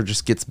customer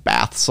just gets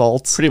bath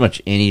salts. Pretty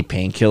much any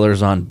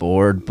painkillers on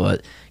board,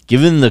 but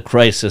given the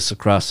crisis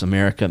across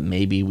America,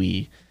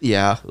 maybe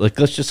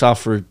let's just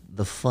offer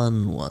the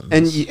fun ones.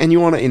 And you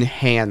want to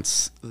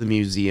enhance the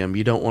museum.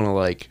 You don't want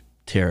to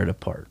tear it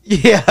apart.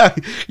 Yeah,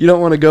 you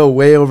don't want to go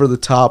way over the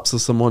top so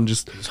someone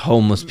just... There's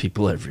homeless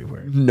people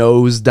everywhere.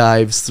 Nose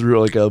dives through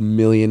like $1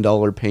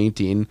 million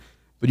painting,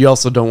 but you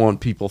also don't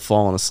want people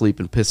falling asleep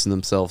and pissing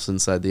themselves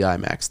inside the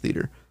IMAX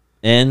theater.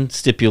 And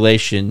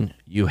stipulation,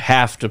 you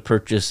have to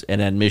purchase an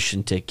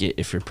admission ticket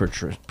if you're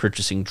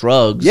purchasing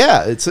drugs.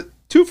 Yeah, it's a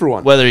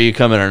 2-for-1. Whether you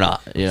come in or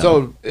not.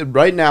 So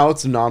right now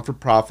it's a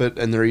non-for-profit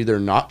and they're either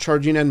not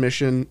charging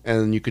admission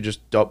and you could just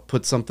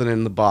put something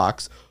in the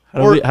box.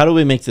 How do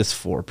we make this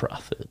for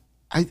profit?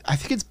 I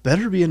think it's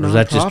better to be a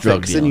non-profit. Is that just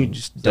drug dealing?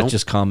 That's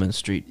just common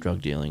street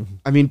drug dealing?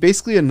 I mean,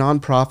 basically a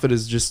non-profit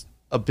is just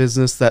a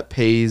business that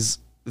pays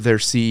their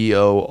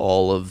CEO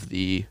all of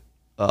the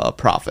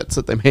profits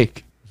that they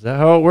make. Is that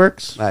how it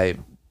works? I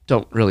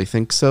don't really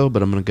think so,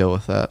 but I'm going to go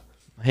with that.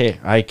 Hey,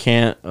 I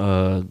can't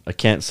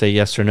say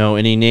yes or no.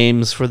 Any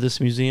names for this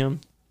museum?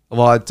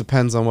 Well, it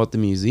depends on what the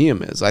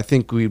museum is. I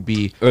think we'd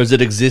be... Or is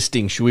it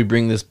existing? Should we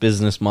bring this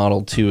business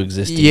model to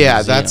existing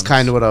museums? That's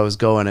kind of what I was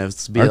going at.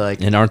 To be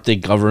and aren't they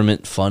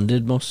government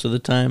funded most of the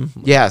time?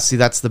 Yeah, see,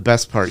 that's the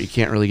best part. You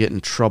can't really get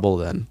in trouble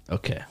then.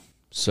 Okay.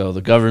 So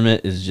the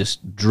government is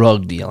just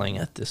drug dealing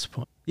at this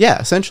point. Yeah,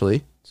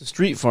 essentially. It's a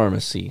street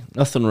pharmacy.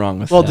 Nothing wrong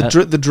with that.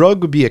 Well, the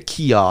drug would be a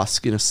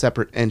kiosk in a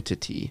separate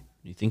entity.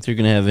 Do you think they're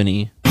going to have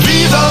any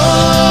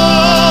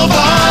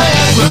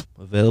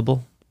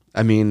available?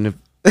 I mean...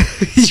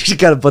 You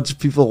got a bunch of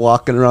people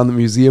walking around the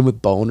museum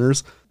with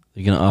boners.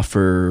 They're going to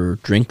offer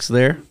drinks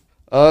there?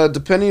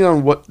 Depending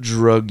on what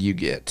drug you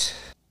get.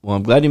 Well,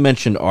 I'm glad you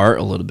mentioned art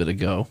a little bit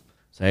ago.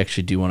 So I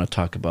actually do want to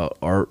talk about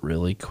art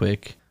really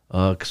quick.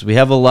 Because we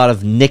have a lot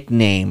of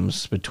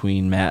nicknames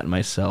between Matt and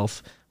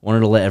myself.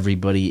 Wanted to let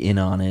everybody in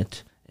on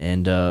it.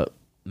 And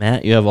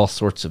Matt, you have all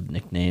sorts of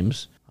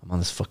nicknames. I'm on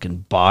this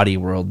fucking Body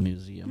World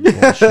Museum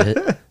bullshit.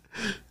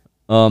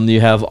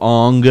 You have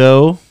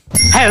Ongo.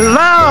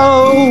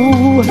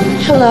 Hello!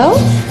 Hello?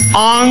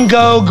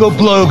 Ongo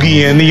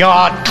Goblogian, the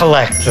art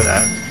collector.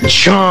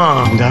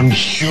 Charmed, I'm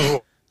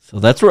sure. So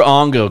that's where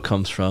Ongo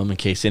comes from, in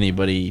case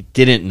anybody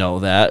didn't know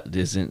that,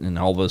 isn't an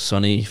Always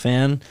Sunny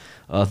fan.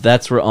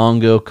 That's where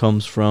Ongo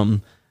comes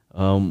from.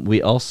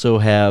 We also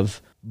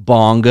have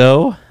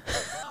Bongo,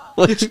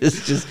 which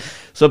is just...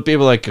 Some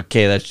people are like,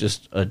 okay, that's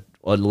just a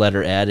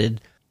letter added.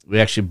 We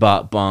actually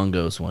bought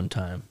bongos one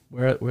time.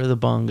 Where are the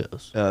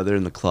bongos? They're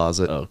in the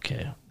closet.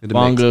 Okay.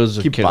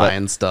 Bongos keep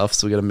buying stuff,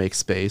 so we got to make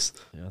space.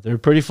 Yeah, they're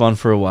pretty fun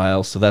for a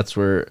while, so that's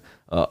where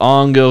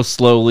Ongo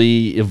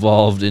slowly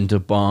evolved into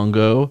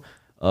Bongo.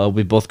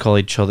 We both call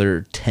each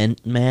other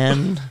Tent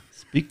Man.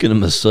 It's Speaking of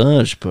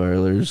massage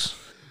parlors,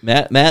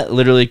 Matt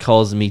literally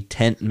calls me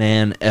Tent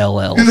Man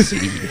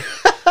LLC.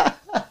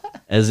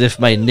 As if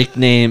my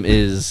nickname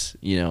is,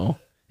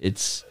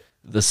 it's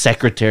the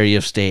Secretary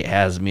of State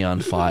has me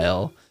on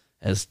file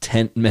as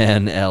Tent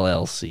Man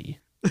LLC.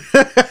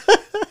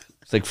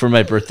 It's like for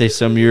my birthday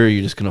some year,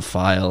 you're just going to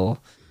file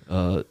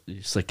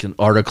just like an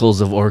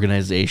articles of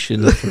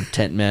organization for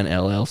Tent Man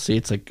LLC.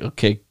 It's like,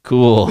 okay,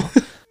 cool.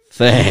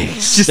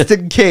 Thanks. Just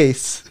in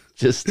case.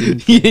 Just in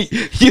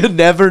case. You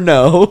never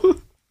know.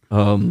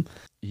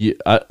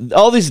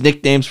 All these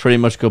nicknames pretty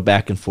much go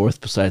back and forth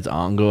besides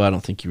Ongo. I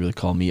don't think you really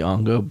call me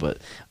Ongo, but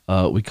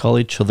we call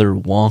each other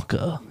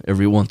Wonka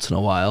every once in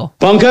a while.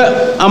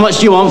 Wonka, how much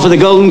do you want for the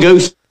golden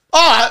goose?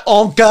 Alright,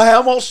 Wonka,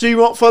 how much do you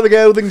want for the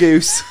golden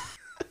goose?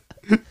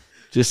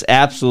 Just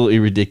absolutely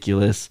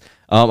ridiculous.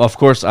 Of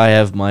course, I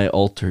have my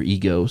alter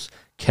egos,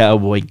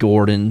 Cowboy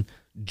Gordon,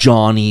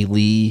 Johnny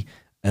Lee,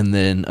 and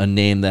then a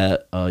name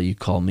that you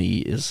call me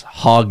is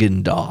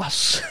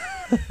Haagen-Dazs.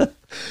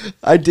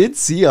 I did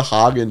see a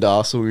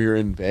Haagen-Dazs when we were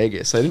in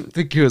Vegas. I didn't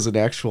think it was an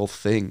actual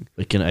thing.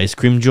 Like an ice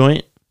cream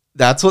joint?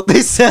 That's what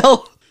they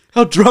sell?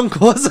 How drunk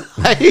was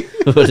I?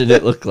 What did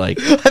it look like?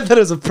 I thought it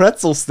was a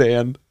pretzel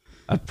stand.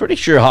 I'm pretty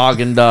sure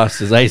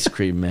Haagen-Dazs is ice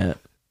cream, Matt.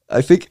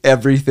 I think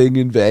everything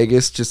in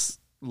Vegas just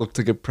looked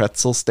like a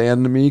pretzel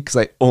stand to me because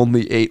I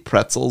only ate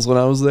pretzels when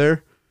I was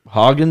there.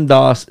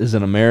 Haagen-Dazs is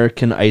an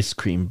American ice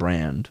cream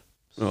brand.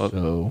 Oh,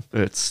 So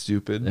it's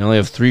stupid. they only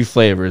have 3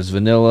 flavors: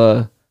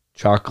 vanilla,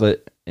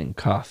 chocolate, and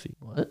coffee.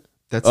 What?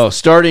 That's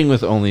Starting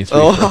with only 3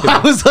 flavors. I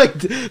was like,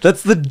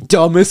 that's the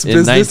dumbest In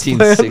business plan.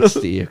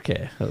 1960,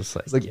 okay. I was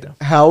like, It's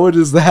like, how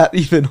does that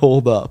even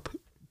hold up?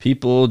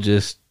 people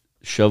just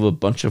shove a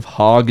bunch of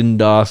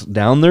Haagen-Dazs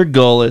down their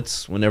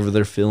gullets whenever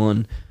they're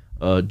feeling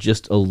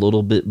just a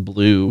little bit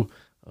blue.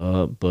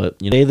 But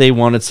they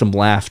wanted some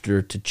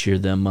laughter to cheer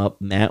them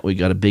up. Matt, we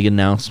got a big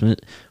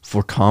announcement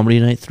for Comedy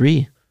Night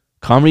 3.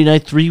 Comedy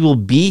Night 3 will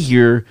be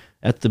here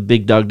at the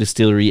Big Dog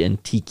Distillery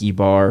and Tiki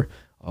Bar,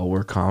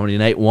 where Comedy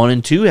Night 1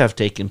 and 2 have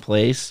taken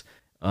place.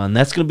 And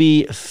that's going to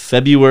be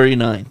February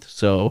 9th.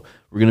 So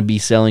we're going to be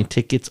selling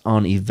tickets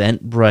on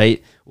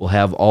Eventbrite. We'll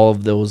have all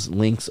of those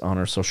links on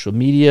our social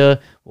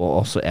media. We'll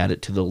also add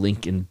it to the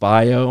link in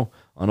bio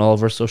on all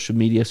of our social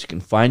media, so you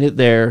can find it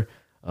there.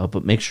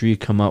 But make sure you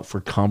come out for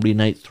Comedy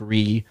Night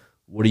 3.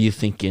 What are you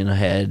thinking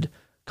ahead?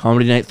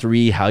 Comedy Night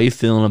 3, how you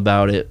feeling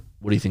about it?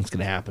 What do you think's going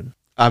to happen?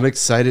 I'm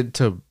excited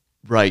to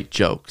write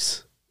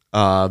jokes.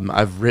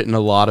 I've written a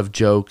lot of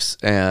jokes,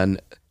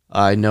 and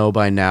I know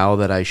by now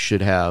that I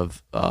should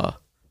have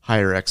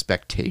higher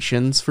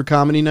expectations for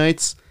comedy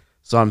nights.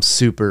 So I'm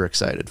super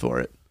excited for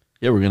it.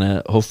 Yeah, we're going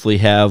to hopefully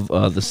have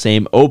the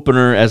same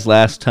opener as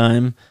last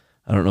time.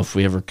 I don't know if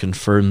we ever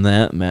confirmed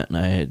that. Matt and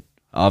I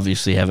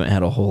obviously haven't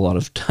had a whole lot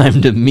of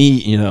time to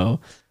meet,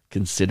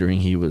 considering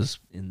he was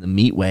in the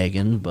meat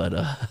wagon. But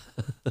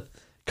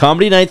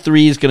Comedy Night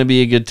 3 is going to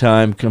be a good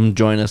time. Come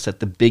join us at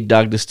the Big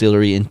Dog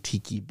Distillery and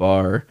Tiki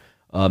Bar.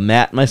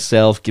 Matt and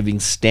myself giving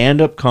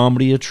stand-up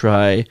comedy a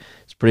try.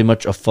 It's pretty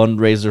much a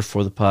fundraiser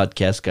for the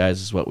podcast, guys,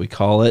 is what we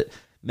call it.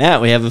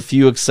 Matt, we have a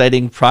few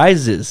exciting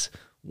prizes,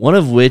 one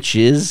of which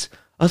is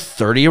a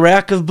 30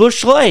 rack of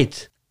Busch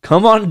Light.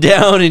 Come on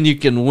down and you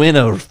can win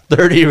a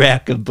 30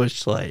 rack of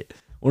Busch Light.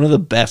 One of the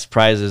best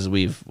prizes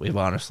we've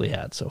honestly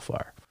had so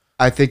far.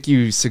 I think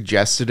you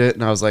suggested it,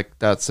 and I was like,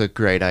 that's a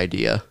great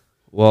idea.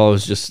 Well, it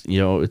was just,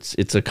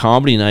 it's a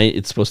comedy night.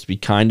 It's supposed to be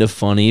kind of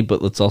funny,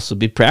 but let's also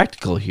be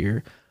practical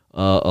here.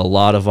 A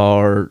lot of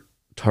our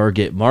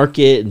target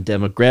market and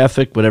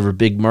demographic, whatever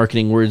big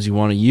marketing words you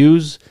want to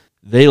use,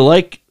 they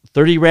like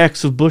 30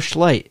 racks of Busch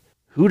Light.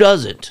 Who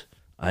doesn't?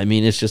 I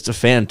mean, it's just a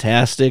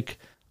fantastic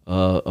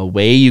a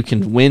way you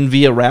can win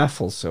via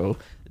raffle. So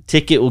the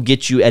ticket will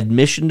get you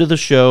admission to the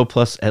show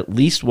plus at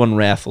least one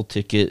raffle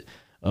ticket.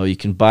 You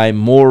can buy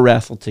more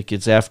raffle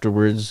tickets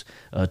afterwards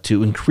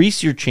to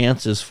increase your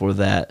chances for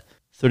that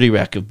 30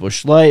 rack of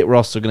Busch Light. We're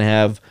also going to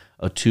have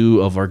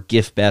 2 of our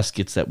gift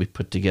baskets that we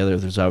put together.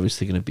 There's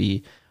obviously going to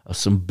be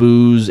some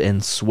booze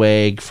and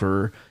swag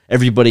for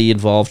everybody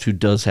involved who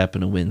does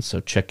happen to win. So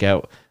check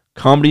out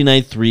Comedy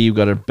Night 3. We've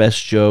got our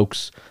best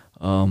jokes.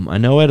 I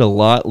know I had a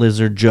Lot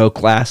Lizard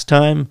joke last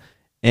time,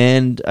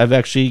 and I've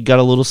actually got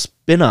a little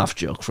spin-off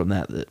joke from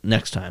that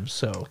next time.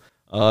 So,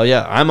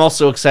 yeah, I'm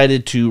also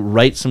excited to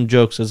write some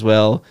jokes as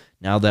well,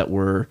 now that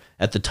we're,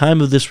 at the time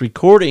of this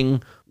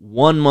recording,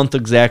 1 month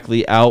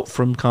exactly out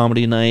from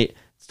Comedy Night.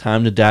 It's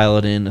time to dial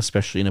it in,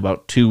 especially in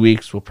about 2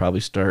 weeks. We'll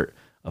probably start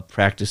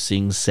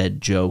practicing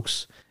said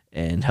jokes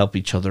and help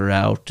each other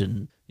out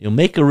and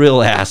make a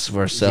real ass of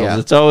ourselves. Yeah.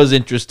 It's always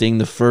interesting,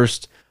 the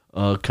first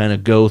kind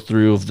of go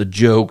through of the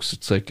jokes.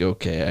 It's like,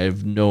 okay, I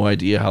have no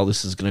idea how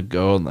this is going to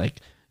go. And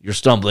like, you're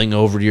stumbling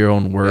over your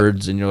own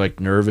words and you're like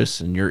nervous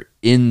and you're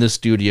in the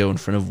studio in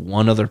front of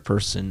one other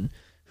person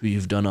who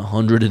you've done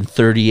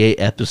 138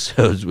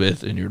 episodes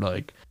with. And you're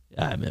like,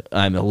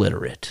 I'm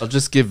illiterate. I'll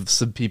just give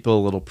some people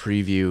a little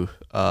preview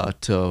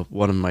to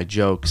one of my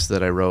jokes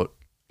that I wrote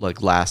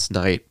like last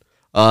night.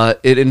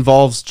 It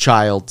involves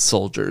child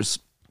soldiers,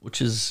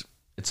 which is,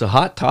 It's a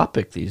hot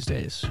topic these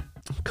days.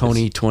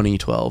 Coney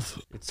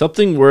 2012. It's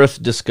something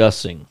worth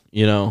discussing,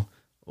 you know.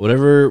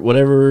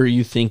 Whatever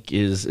you think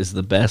is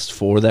the best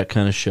for that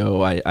kind of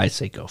show, I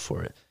say go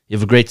for it. You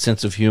have a great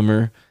sense of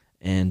humor,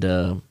 and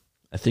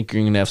I think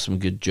you're going to have some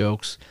good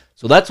jokes.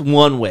 So that's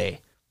one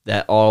way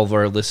that all of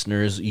our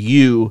listeners,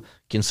 you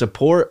can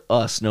support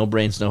us, No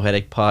Brains, No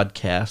Headache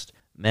podcast.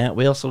 Matt,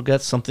 we also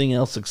got something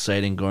else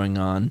exciting going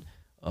on,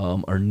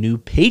 our new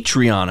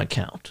Patreon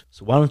account.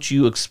 So why don't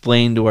you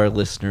explain to our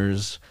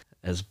listeners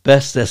as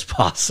best as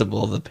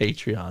possible the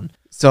Patreon?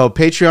 So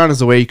Patreon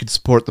is a way you can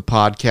support the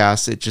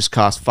podcast. It just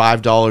costs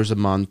 $5 a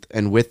month,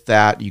 and with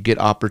that, you get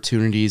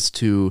opportunities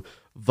to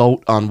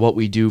vote on what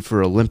we do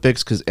for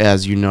Olympics, because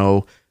as you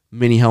know,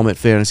 Mini Helmet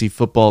Fantasy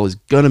Football is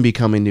going to be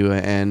coming to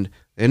an end.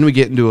 Then we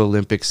get into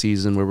Olympic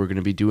season where we're going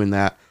to be doing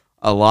that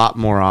a lot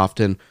more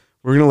often.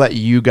 We're going to let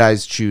you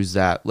guys choose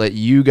that. Let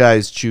you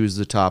guys choose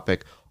the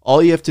topic.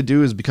 All you have to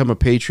do is become a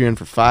Patreon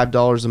for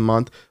 $5 a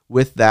month.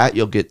 With that,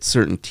 you'll get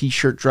certain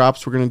t-shirt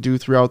drops we're going to do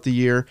throughout the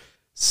year,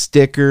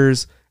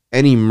 stickers,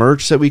 any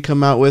merch that we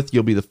come out with.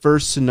 You'll be the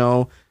first to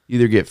know.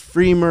 Either get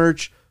free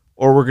merch,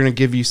 or we're going to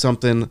give you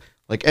something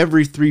like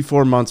every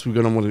 3-4 months. We're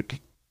going to want to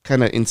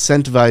kind of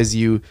incentivize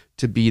you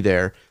to be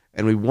there,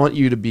 and we want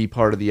you to be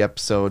part of the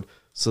episode.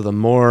 So the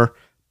more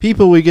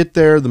people we get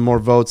there, the more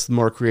votes, the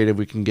more creative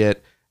we can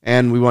get,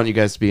 and we want you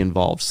guys to be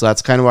involved. So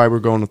that's kind of why we're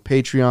going with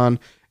Patreon.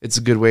 It's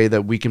a good way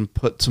that we can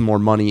put some more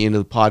money into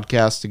the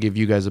podcast to give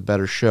you guys a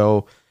better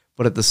show,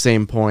 but at the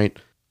same point,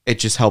 it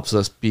just helps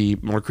us be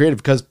more creative,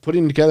 because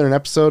putting together an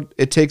episode,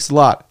 it takes a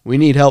lot. We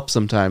need help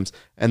sometimes,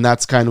 and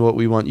that's kind of what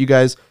we want you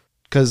guys,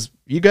 because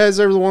you guys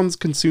are the ones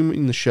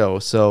consuming the show.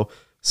 So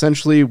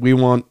essentially, we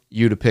want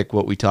you to pick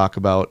what we talk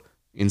about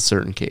in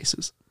certain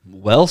cases.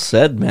 Well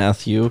said,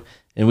 Matthew.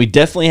 And we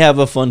definitely have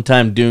a fun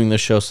time doing the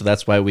show, so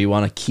that's why we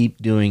want to keep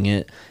doing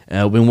it.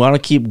 We want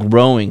to keep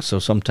growing, so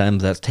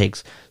sometimes that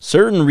takes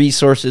certain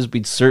resources.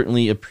 We'd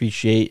certainly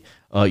appreciate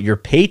your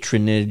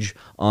patronage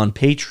on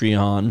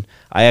Patreon.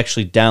 I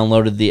actually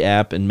downloaded the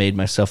app and made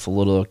myself a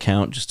little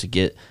account just to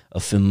get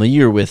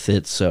familiar with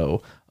it,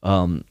 so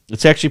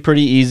it's actually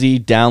pretty easy.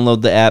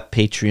 Download the app,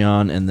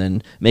 Patreon, and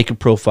then make a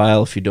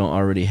profile if you don't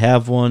already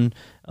have one.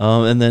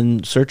 And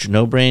then search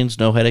No Brains,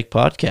 No Headache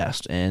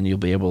podcast, and you'll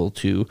be able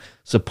to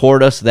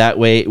support us that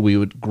way. We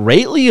would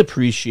greatly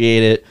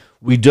appreciate it.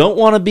 We don't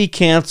want to be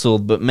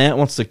canceled, but Matt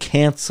wants to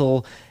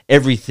cancel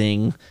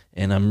everything,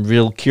 and I'm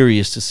real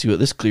curious to see what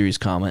this Cleary's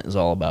comment is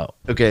all about.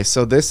 Okay,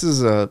 so this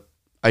is a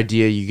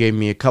idea you gave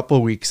me a couple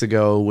of weeks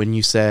ago when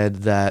you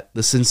said that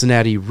the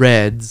Cincinnati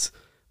Reds,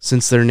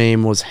 since their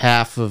name was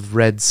half of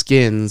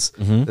Redskins,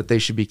 that they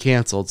should be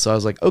canceled. So I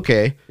was like,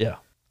 okay, yeah,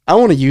 I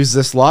want to use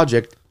this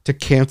logic to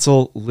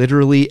cancel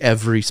literally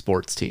every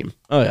sports team.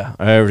 Oh, yeah.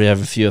 I already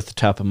have a few at the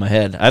top of my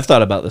head. I've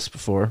thought about this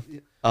before.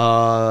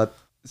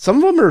 Some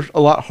of them are a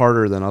lot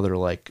harder than other,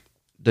 like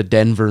the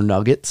Denver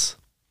Nuggets.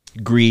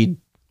 Greed.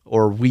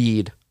 Or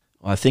weed.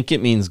 Well, I think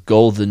it means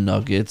golden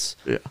nuggets.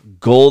 Yeah.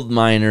 Gold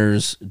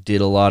miners did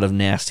a lot of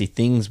nasty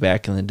things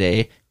back in the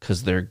day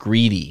because they're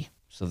greedy.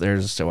 So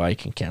there's why you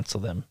can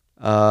cancel them.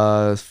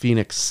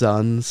 Phoenix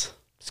Suns.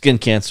 Skin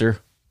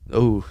cancer.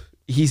 Oh,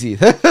 easy.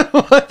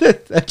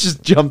 That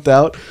just jumped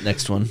out.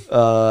 Next one.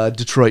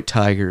 Detroit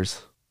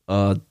Tigers.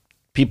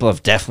 People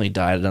have definitely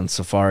died on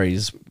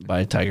safaris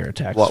by tiger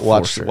attacks.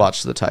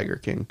 Watch the Tiger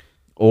King.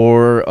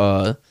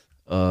 Or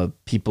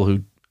people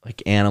who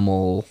like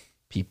animal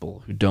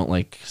people who don't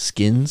like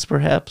skins,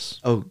 perhaps.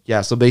 Oh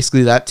yeah, so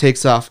basically that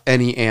takes off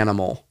any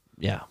animal.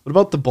 Yeah. What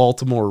about the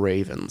Baltimore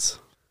Ravens?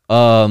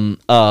 So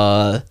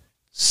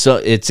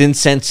it's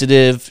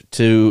insensitive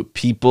to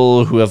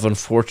people who have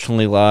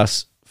unfortunately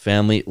lost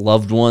family,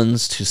 loved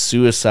ones to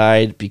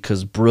suicide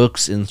because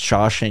Brooks in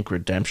Shawshank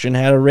Redemption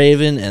had a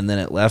raven and then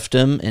it left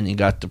him and he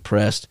got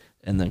depressed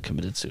and then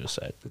committed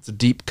suicide. It's a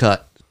deep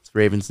cut. His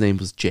raven's name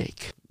was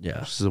Jake. Yeah.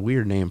 Which is a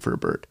weird name for a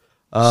bird.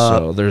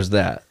 So there's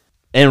that.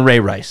 And Ray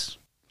Rice.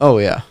 Oh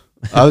yeah.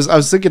 I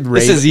was thinking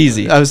This is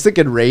easy. I was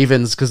thinking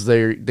ravens because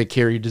they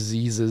carry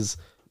diseases.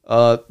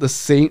 The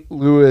St.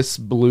 Louis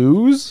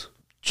Blues.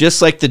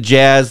 Just like the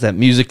Jazz, that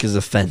music is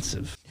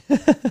offensive.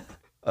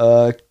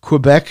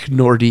 Quebec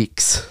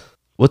Nordiques.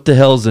 What the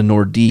hell is a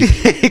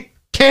Nordique?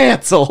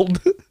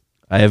 Canceled.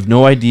 I have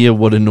no idea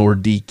what a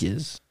Nordique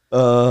is.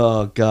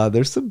 Oh God,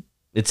 there's some.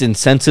 It's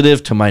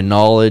insensitive to my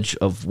knowledge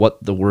of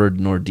what the word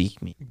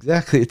Nordique means.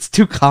 Exactly, it's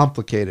too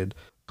complicated.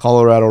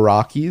 Colorado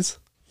Rockies.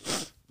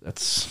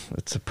 That's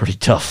a pretty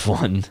tough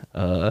one.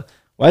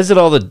 Why is it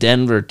all the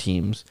Denver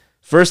teams?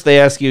 First they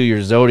ask you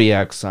your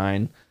zodiac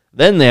sign,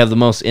 then they have the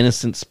most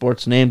innocent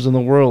sports names in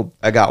the world.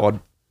 I got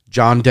one.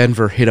 John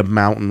Denver hit a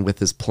mountain with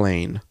his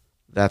plane.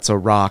 That's a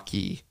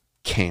Rocky.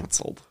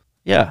 Canceled.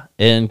 Yeah,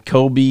 and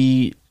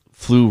Kobe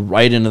flew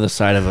right into the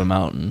side of a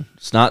mountain.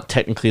 It's not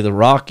technically the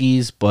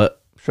Rockies,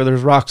 but I'm sure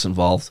there's rocks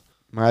involved.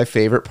 My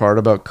favorite part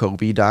about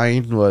Kobe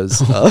dying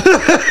was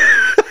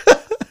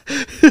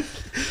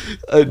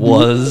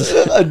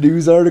a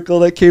news article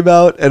that came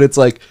out, and it's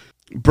like,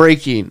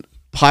 breaking,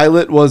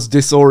 pilot was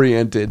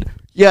disoriented,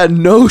 Yeah,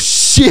 no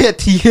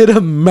shit. He hit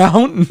a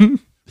mountain.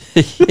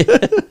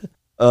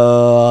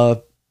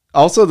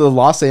 Also, the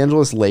Los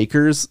Angeles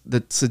Lakers,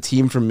 that's a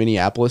team from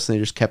Minneapolis, and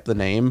they just kept the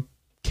name,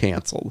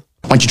 canceled.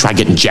 Why don't you try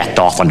getting jacked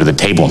off under the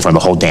table in front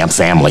of the whole damn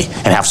family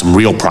and have some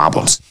real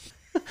problems?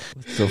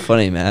 So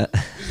funny, Matt.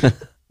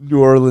 New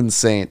Orleans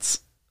Saints.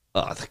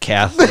 Oh, the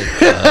Catholic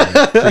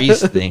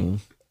priest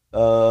thing.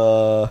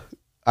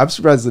 I'm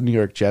surprised the New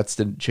York Jets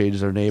didn't change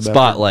their name.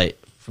 Spotlight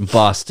from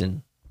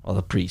Boston. All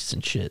the priests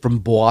and shit. From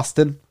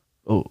Boston?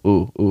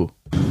 Ooh.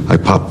 I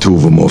popped 2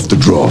 of them off the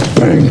draw.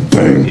 Bang,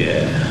 bang.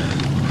 Yeah.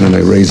 And I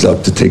raise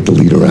up to take the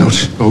leader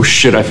out. Oh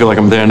shit, I feel like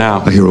I'm there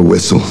now. I hear a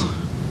whistle.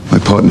 My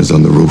partner's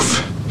on the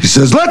roof. He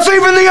says, "Let's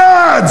even the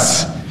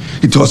odds!"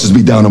 He tosses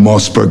me down a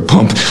Mossberg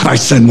pump. I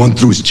send one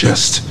through his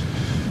chest.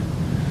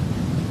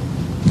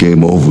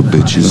 Game over,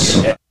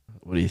 bitches.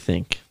 What do you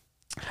think?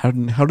 How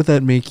did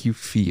that make you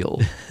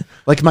feel?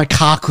 Like my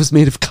cock was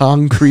made of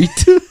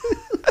concrete?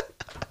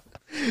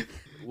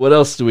 What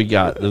else do we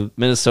got? The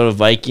Minnesota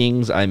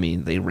Vikings, I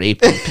mean, they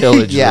raped and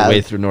pillaged their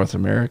way through North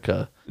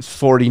America.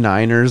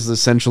 49ers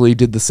essentially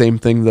did the same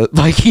thing the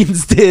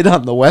Vikings did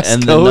on the West Coast.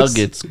 And the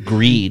Nuggets,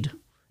 greed.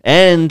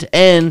 And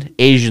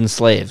Asian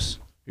slaves.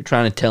 You're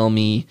trying to tell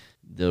me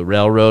the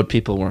railroad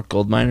people weren't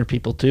gold miner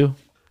people too?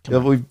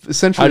 We've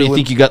essentially How do you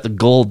think you got the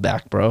gold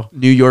back, bro?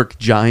 New York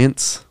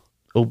Giants.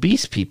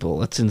 Obese people.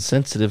 That's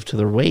insensitive to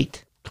their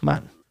weight.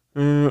 Come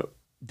on.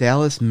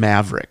 Dallas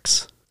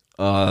Mavericks.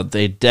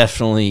 They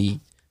definitely,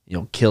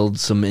 killed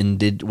some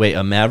Wait,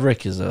 a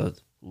Maverick is a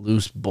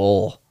loose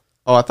bull.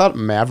 Oh, I thought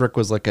Maverick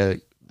was like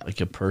a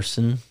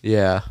person.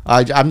 Yeah,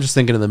 I'm just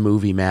thinking of the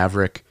movie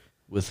Maverick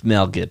with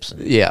Mel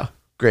Gibson. Yeah,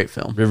 great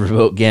film.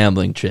 Riverboat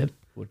Gambling Trip,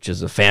 which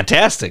is a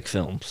fantastic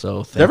film.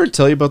 So, did I ever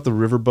tell you about the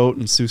riverboat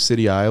in Sioux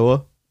City,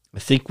 Iowa? I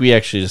think we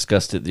actually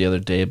discussed it the other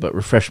day, but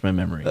refresh my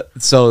memory.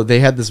 So they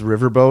had this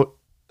riverboat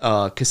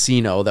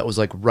casino that was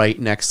like right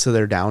next to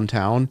their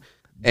downtown.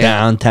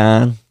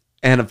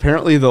 And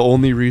apparently the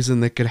only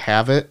reason they could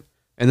have it,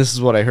 and this is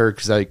what I heard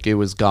because it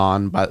was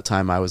gone by the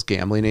time I was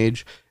gambling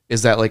age,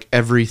 is that like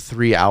every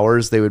 3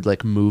 hours they would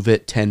like move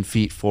it 10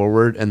 feet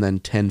forward and then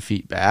 10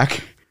 feet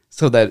back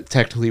so that it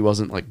technically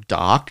wasn't like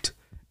docked.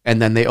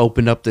 And then they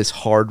opened up this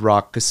Hard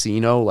Rock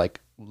casino like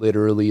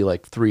literally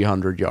like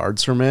 300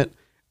 yards from it.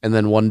 And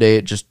then one day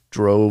it just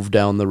drove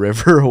down the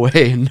river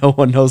away and no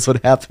one knows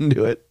what happened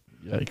to it.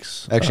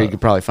 Yikes. Actually, you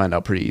could probably find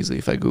out pretty easily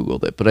if I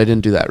Googled it, but I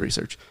didn't do that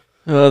research.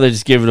 Oh, they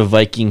just gave it a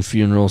Viking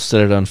funeral,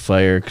 set it on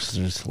fire because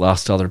they just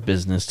lost all their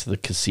business to the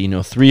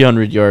casino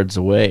 300 yards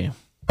away.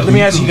 Let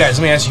me ask you guys.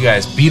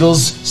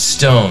 Beatles,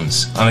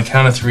 Stones. On the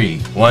count of 3.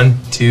 1,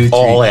 2, 3.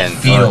 All in.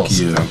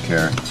 Beatles. I don't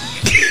care.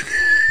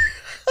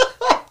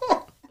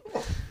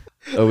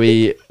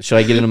 Should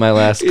I get into my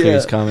last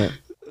curious comment?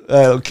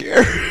 I don't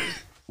care.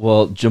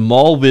 Well,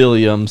 Jamal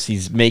Williams,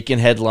 he's making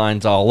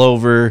headlines all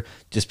over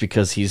just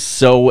because he's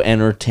so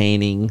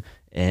entertaining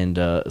and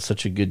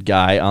such a good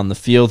guy on the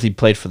field. He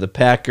played for the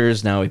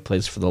Packers. Now he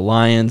plays for the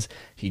Lions.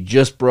 He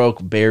just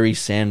broke Barry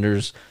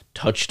Sanders'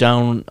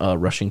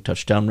 rushing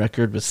touchdown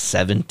record with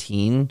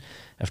 17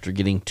 after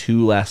getting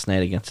 2 last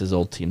night against his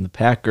old team, the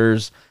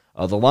Packers.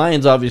 The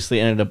Lions obviously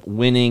ended up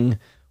winning,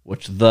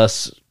 which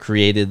thus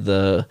created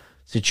the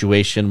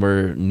situation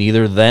where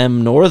neither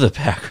them nor the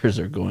Packers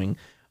are going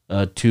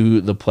to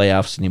the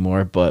playoffs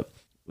anymore.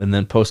 And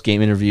then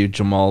post-game interview,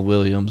 Jamal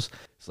Williams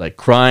is like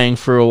crying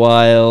for a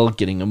while,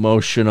 getting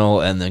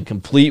emotional, and then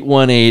complete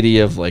 180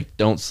 of like,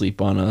 don't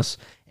sleep on us.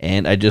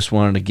 And I just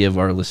wanted to give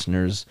our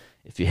listeners,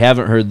 if you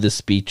haven't heard this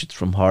speech, it's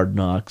from Hard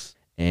Knocks,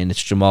 and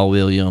it's Jamal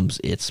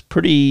Williams. It's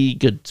pretty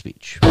good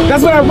speech.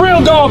 That's when that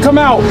real dog come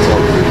out.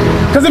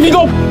 Because if you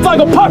go like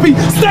a puppy,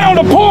 stay on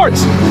the porch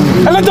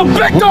and let the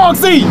big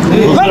dogs eat.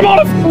 Let them on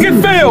the fucking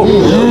field.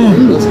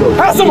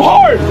 Have some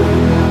heart.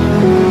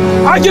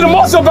 I get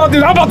emotional about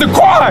this. I'm about to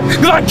cry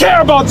because I care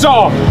about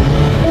y'all.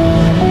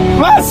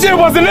 Last year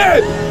wasn't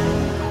it.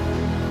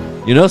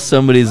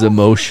 Somebody's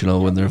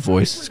emotional when their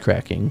voice is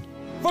cracking.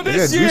 For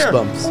this year,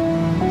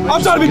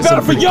 I'm trying to be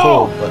better for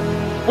y'all.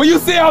 When you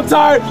see I'm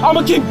tired, I'm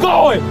going to keep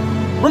going.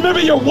 Remember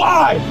your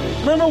why.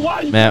 Remember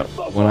why you Matt,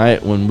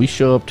 when we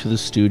show up to the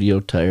studio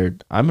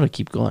tired, I'm going to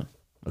keep going,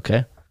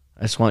 okay?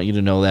 I just want you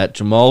to know that.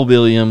 Jamal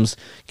Williams,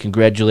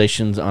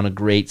 congratulations on a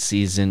great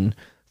season.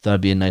 Thought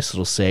it'd be a nice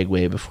little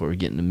segue before we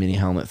get into mini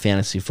helmet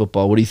fantasy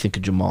football. What do you think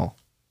of Jamal?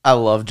 I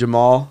love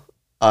Jamal.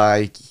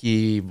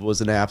 He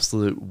was an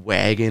absolute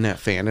wagon at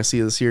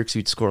fantasy this year because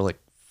he'd score like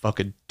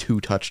fucking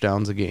 2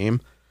 touchdowns a game.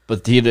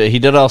 But he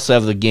did also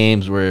have the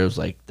games where it was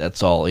like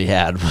that's all he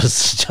had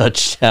was a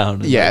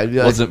touchdown. Yeah, it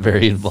wasn't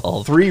very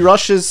involved. 3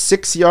 rushes,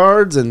 6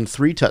 yards, and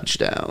 3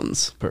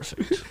 touchdowns.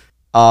 Perfect.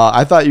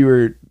 I thought you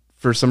were,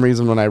 for some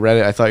reason when I read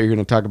it, I thought you were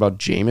going to talk about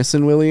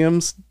Jameson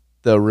Williams,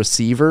 the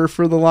receiver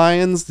for the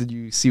Lions. Did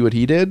you see what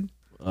he did?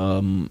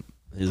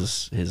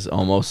 His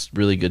almost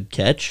really good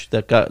catch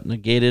that got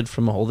negated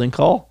from a holding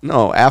call.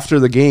 No, after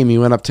the game, he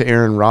went up to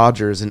Aaron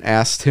Rodgers and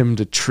asked him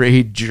to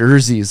trade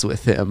jerseys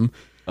with him.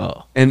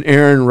 Oh. And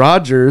Aaron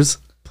Rodgers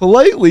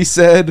politely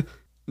said,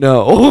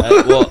 No.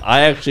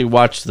 I actually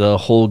watched the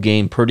whole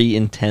game pretty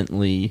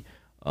intently.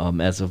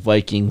 As a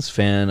Vikings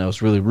fan, I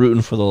was really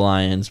rooting for the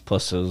Lions.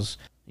 Plus, it was,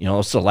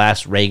 it's the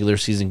last regular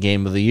season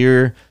game of the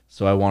year,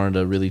 so I wanted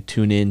to really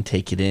tune in,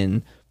 take it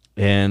in.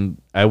 And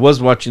I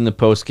was watching the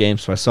post game,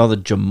 so I saw the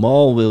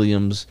Jamal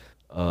Williams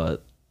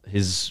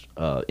his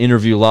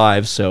interview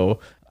live. So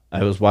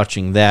I was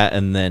watching that,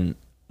 and then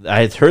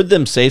I had heard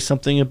them say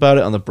something about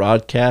it on the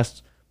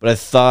broadcast, but I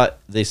thought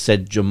they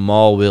said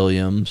Jamal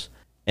Williams.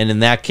 And in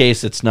that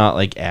case, it's not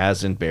like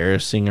as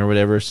embarrassing or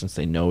whatever, since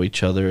they know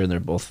each other and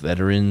they're both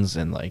veterans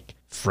and like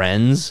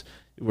friends.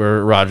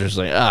 Where Rodgers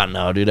like,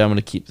 no, dude, I'm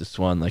gonna keep this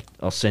one. Like,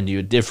 I'll send you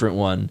a different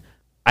one.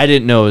 I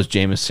didn't know it was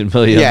Jameson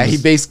Williams. Yeah, he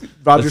basically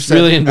Rodgers said,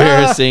 really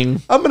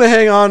embarrassing. I'm gonna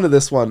hang on to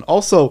this one.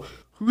 Also,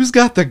 who's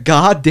got the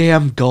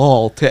goddamn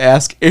gall to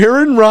ask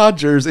Aaron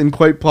Rodgers in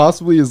quite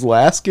possibly his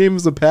last game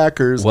as a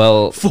Packers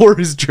for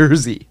his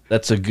jersey?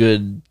 That's a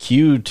good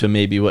cue to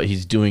maybe what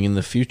he's doing in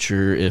the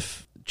future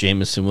if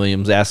Jameson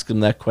Williams asked him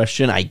that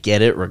question. I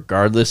get it,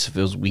 regardless if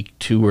it was week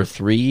 2 or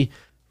 3.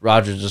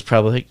 Rodgers is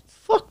probably like,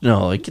 fuck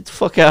no, like, get the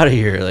fuck out of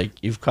here. Like,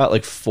 you've caught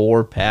like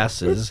 4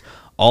 passes,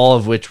 all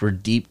of which were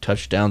deep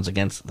touchdowns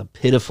against the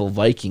pitiful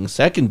Vikings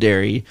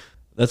secondary.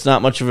 That's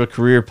not much of a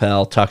career,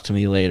 pal. Talk to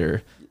me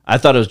later. I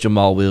thought it was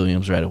Jamal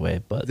Williams right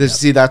away, but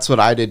see, that's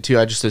what I did too.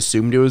 I just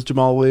assumed it was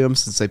Jamal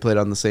Williams since they played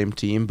on the same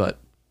team, but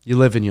you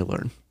live and you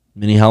learn.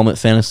 Mini helmet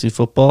fantasy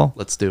football?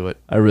 Let's do it.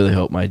 I really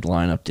hope my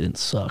lineup didn't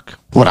suck.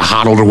 What, a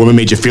hot older woman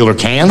made you feel her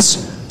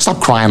cans? Stop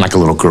crying like a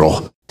little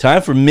girl.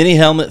 Time for mini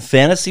helmet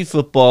fantasy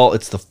football.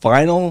 It's the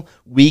final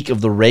week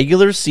of the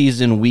regular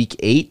season, week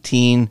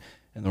 18,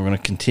 and we're going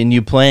to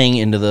continue playing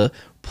into the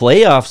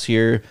playoffs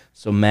here.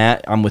 So,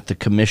 Matt, I'm with the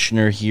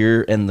commissioner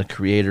here and the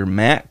creator,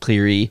 Matt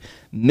Cleary.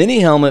 Mini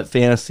helmet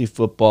fantasy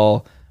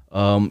football.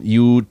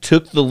 You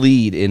took the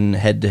lead in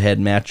head-to-head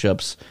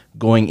matchups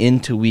going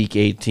into week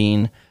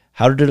 18.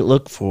 How did it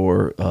look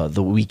for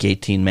the Week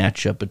 18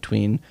 matchup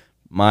between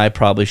my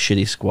probably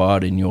shitty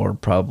squad and your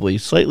probably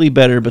slightly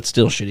better but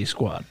still shitty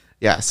squad?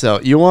 Yeah, so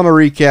you want a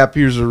recap?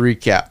 Here's a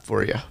recap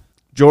for you.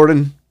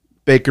 Jordan,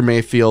 Baker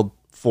Mayfield,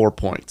 4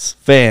 points.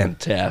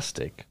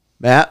 Fantastic.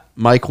 Matt,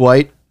 Mike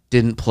White,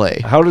 didn't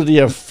play. How did he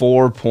have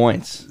 4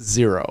 points?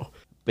 0.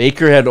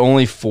 Baker had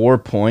only 4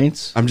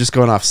 points? I'm just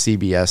going off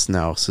CBS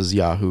now, says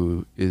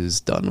Yahoo is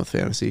done with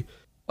fantasy.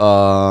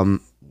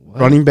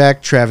 Running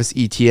back, Travis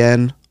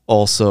Etienne,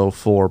 also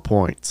 4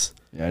 points.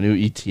 Yeah, I knew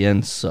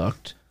Etienne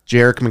sucked.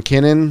 Jerick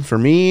McKinnon, for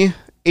me,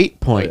 8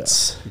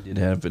 points. Oh, yeah. He did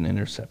have an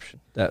interception.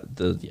 That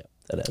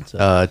adds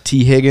up.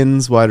 T.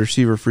 Higgins, wide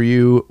receiver for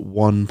you,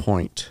 1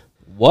 point.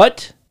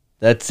 What?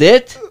 That's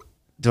it?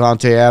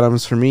 Devontae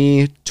Adams for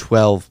me,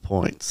 12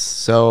 points.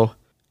 So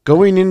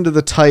going into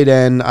the tight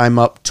end, I'm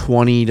up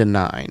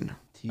 20-9.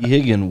 T.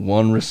 Higgins,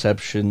 1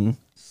 reception,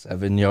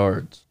 7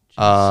 yards.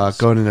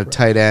 Going into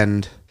tight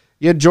end,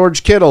 you had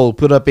George Kittle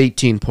put up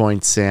 18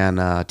 points, and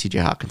T.J.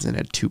 Hawkinson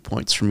had 2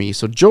 points for me.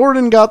 So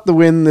Jordan got the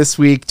win this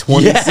week,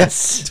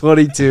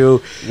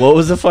 27-22. What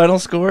was the final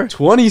score?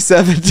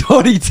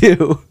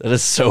 27-22. That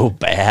is so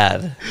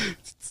bad.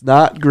 It's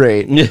not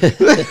great.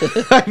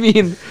 I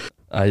mean,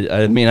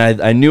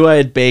 I knew I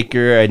had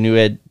Baker. I knew I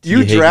had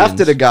You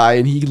drafted a guy,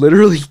 and he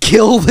literally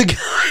killed the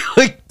guy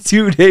like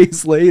 2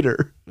 days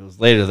later. It was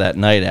later that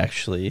night,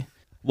 actually.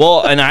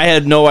 Well, and I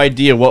had no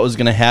idea what was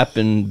going to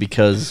happen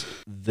because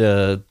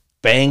the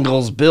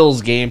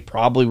Bengals-Bills game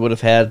probably would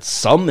have had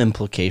some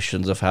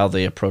implications of how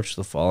they approach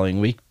the following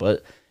week.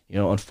 But,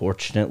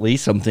 unfortunately,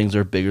 some things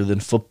are bigger than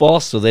football,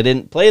 so they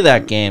didn't play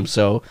that game.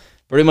 So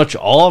pretty much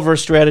all of our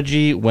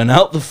strategy went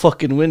out the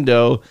fucking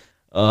window.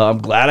 I'm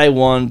glad I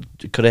won.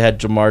 Could have had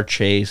Jamar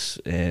Chase,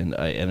 and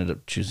I ended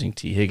up choosing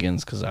T.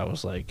 Higgins because I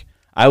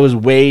was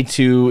way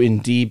too in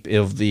deep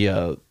of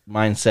the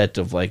mindset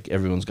of like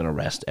everyone's going to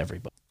rest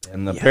everybody.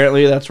 And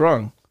apparently that's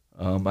wrong.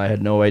 I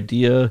had no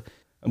idea.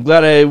 I'm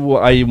glad I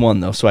won,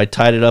 though. So I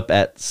tied it up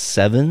at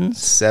 7.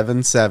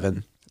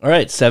 7-7. All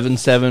right,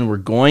 7-7. We're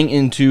going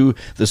into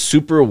the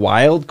super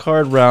wild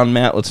card round,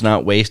 Matt. Let's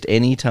not waste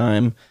any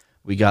time.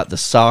 We got the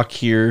sock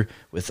here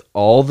with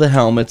all the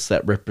helmets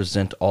that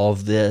represent all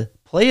of the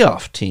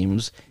playoff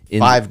teams.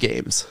 5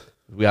 games.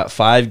 We got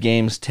 5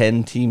 games,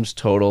 10 teams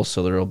total.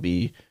 So there will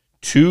be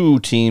 2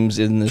 teams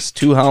in this,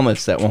 2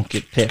 helmets that won't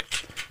get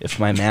picked, if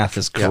my math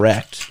is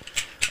correct. Yep.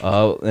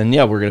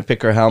 We're going to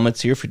pick our helmets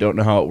here if you don't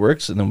know how it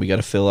works, and then we got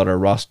to fill out our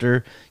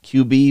roster.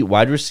 QB,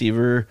 wide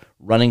receiver,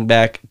 running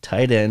back,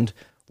 tight end.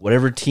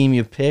 Whatever team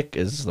you pick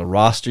is the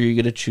roster you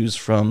get to choose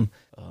from.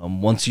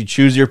 Once you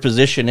choose your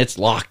position, it's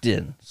locked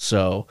in.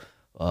 So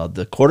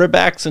the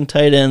quarterbacks and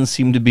tight ends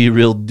seem to be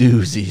real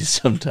doozies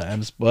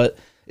sometimes, but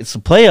it's the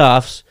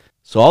playoffs,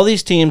 so all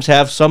these teams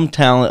have some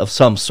talent of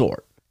some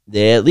sort.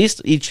 They at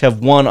least each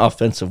have one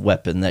offensive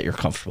weapon that you're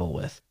comfortable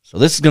with. So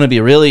this is going to be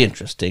really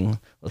interesting.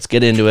 Let's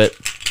get into it.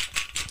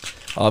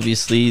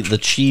 Obviously, the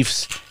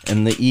Chiefs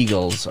and the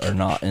Eagles are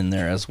not in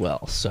there as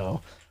well.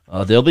 So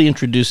they'll be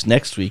introduced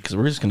next week because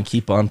we're just going to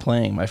keep on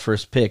playing. My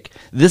first pick,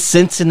 the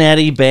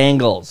Cincinnati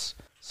Bengals.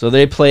 So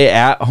they play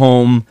at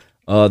home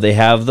They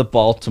have the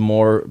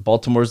Baltimore.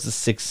 Baltimore's the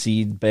 6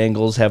 seed.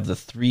 Bengals have the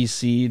 3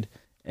 seed.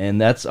 And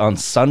that's on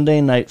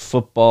Sunday Night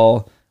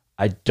Football.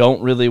 I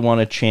don't really want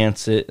to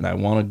chance it, and I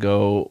want to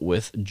go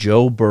with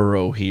Joe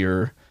Burrow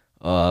here.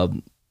 A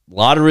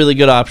lot of really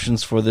good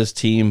options for this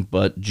team,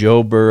 but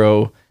Joe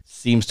Burrow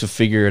seems to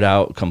figure it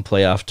out come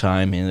playoff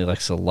time, and he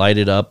likes to light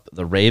it up.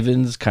 The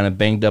Ravens kind of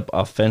banged up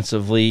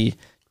offensively,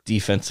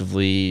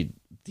 defensively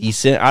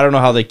decent. I don't know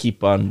how they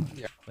keep on.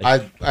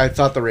 I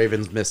thought the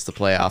Ravens missed the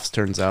playoffs.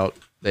 Turns out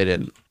they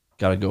didn't.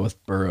 Got to go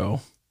with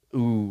Burrow.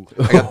 Ooh,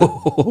 I got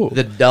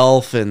the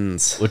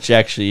Dolphins. Which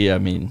actually, I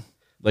mean,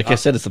 like I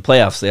said, it's the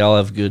playoffs. They all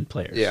have good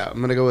players. Yeah, I'm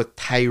going to go with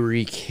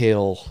Tyreek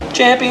Hill.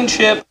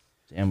 Championship.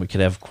 And we could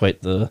have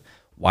quite the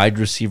wide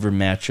receiver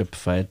matchup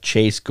if I had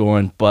Chase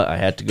going, but I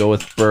had to go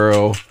with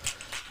Burrow.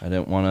 I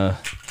didn't want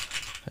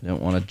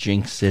to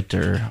jinx it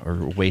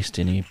or waste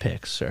any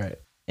picks. All right.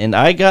 And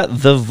I got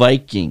the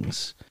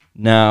Vikings.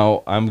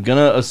 Now, I'm going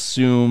to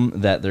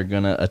assume that they're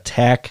going to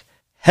attack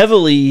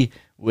heavily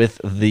with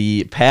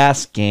the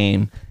pass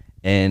game.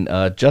 And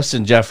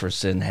Justin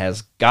Jefferson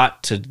has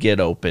got to get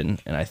open,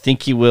 and I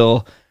think he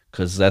will,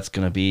 because that's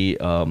going to be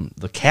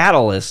the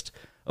catalyst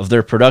of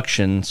their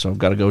production. So I've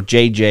got to go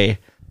JJ.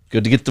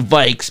 Good to get the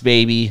Vikes,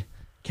 baby.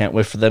 Can't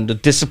wait for them to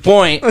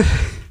disappoint.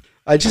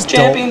 I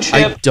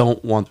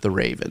don't want the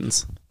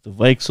Ravens. The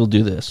Vikes will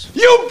do this.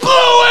 You blew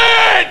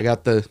it! I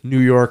got the New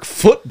York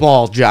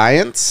Football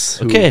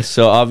Giants. Okay,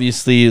 so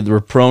obviously we're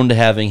prone to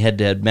having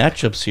head-to-head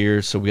matchups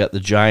here. So we got the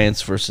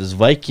Giants versus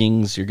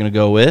Vikings. You're going to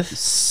go with?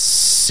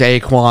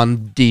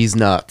 Saquon D's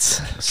nuts.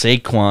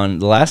 Saquon,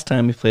 the last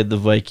time he played the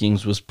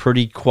Vikings was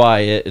pretty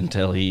quiet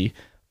until he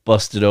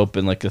busted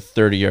open like a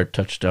 30-yard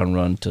touchdown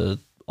run to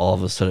all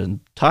of a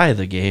sudden tie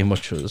the game,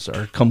 which was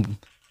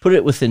put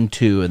it within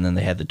 2, and then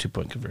they had the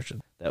 2-point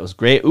conversion. That was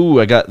great. Ooh,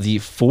 I got the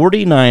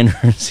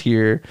 49ers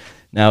here.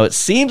 Now, it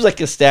seems like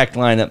a stacked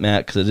lineup,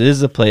 Matt, because it is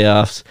the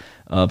playoffs.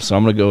 So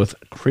I'm going to go with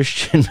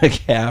Christian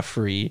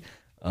McCaffrey.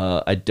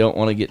 I don't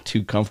want to get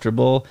too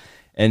comfortable.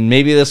 And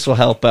maybe this will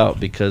help out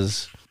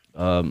because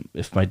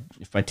if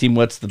my team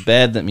wets the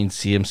bed, that means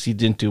CMC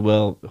didn't do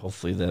well.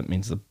 Hopefully that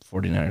means the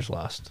 49ers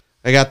lost.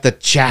 I got the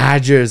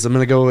Chargers. I'm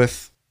going to go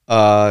with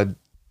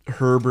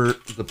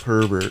Herbert the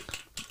pervert.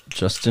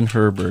 Justin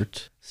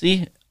Herbert.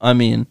 See, I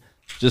mean,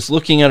 just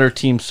looking at our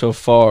team so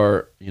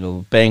far,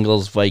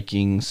 Bengals,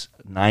 Vikings,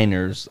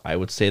 Niners, I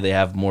would say they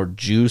have more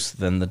juice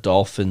than the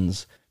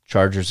Dolphins,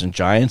 Chargers, and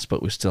Giants,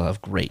 but we still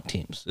have great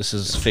teams. This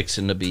is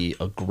fixing to be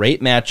a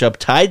great matchup.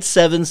 Tied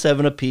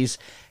 7-7 apiece,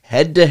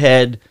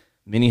 head-to-head,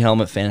 mini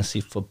helmet fantasy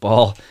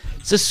football.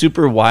 It's a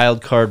super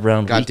wild card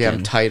round Goddamn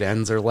weekend. tight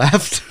ends are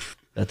left.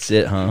 That's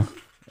it, huh?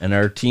 And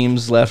our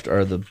teams left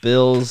are the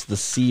Bills, the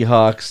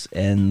Seahawks,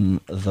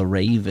 and the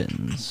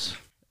Ravens.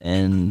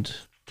 And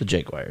the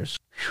Jaguars.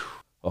 Whew.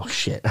 Oh,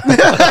 shit. Who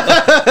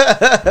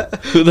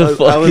the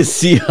fuck is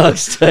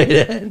Seahawks tight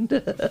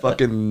end?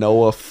 Fucking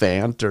Noah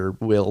Fant or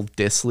Will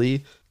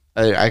Dissly.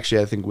 I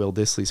think Will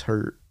Dissly's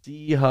hurt.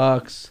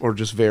 Seahawks. Or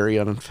just very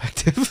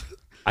ineffective.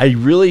 I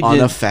really did.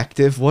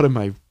 Ineffective? What am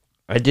I?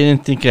 I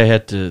didn't think I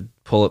had to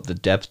pull up the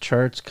depth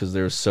charts because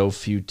there were so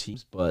few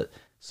teams. But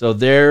so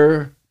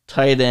their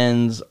tight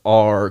ends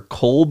are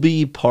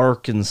Colby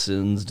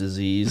Parkinson's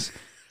disease,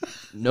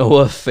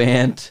 Noah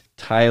Fant,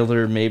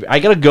 Tyler maybe. I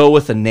got to go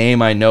with a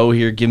name I know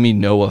here. Give me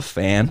Noah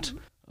Fant.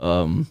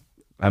 I'm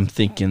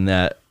thinking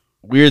that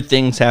weird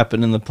things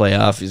happen in the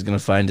playoff. He's going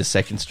to find a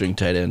second string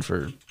tight end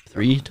for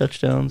 3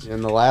 touchdowns.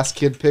 And the last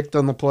kid picked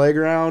on the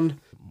playground,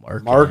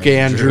 Mark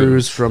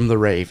Andrews from the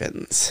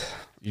Ravens.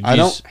 I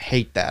don't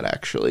hate that,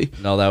 actually.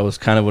 No, that was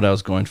kind of what I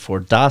was going for.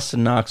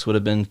 Dawson Knox would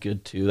have been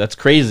good, too. That's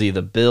crazy.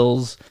 The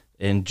Bills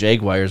and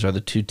Jaguars are the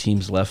 2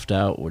 teams left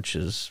out, which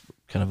is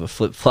kind of a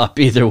flip-flop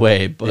either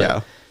way. But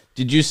yeah.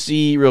 Did you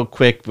see, real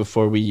quick,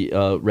 before we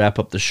wrap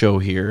up the show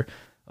here,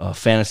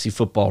 fantasy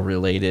football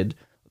related,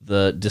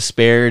 the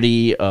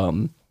disparity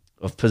of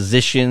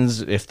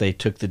positions, if they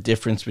took the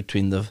difference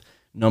between the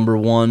number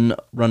 1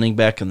 running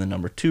back and the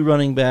number 2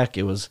 running back?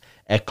 It was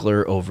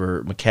Eckler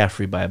over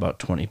McCaffrey by about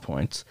 20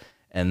 points.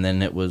 And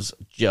then it was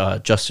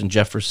Justin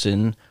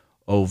Jefferson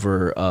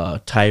over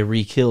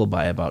Tyreek Hill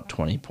by about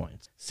 20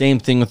 points. Same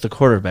thing with the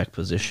quarterback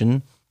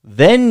position.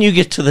 Then you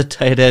get to the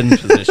tight end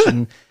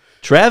position.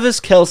 Travis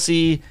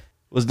Kelce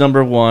was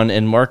number 1,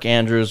 and Mark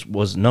Andrews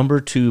was number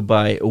 2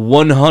 by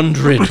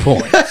 100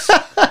 points.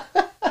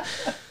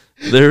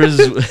 There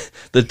is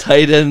the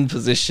tight end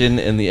position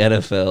in the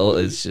NFL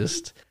is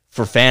just,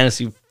 for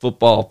fantasy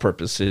football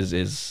purposes,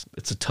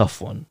 it's a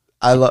tough one.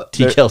 I love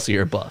Kelce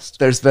or bust.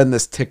 There's been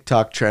this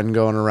TikTok trend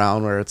going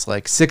around where it's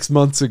like 6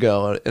 months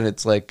ago, and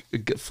it's like a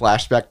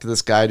flashback to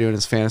this guy doing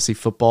his fantasy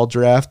football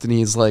draft, and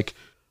he's like,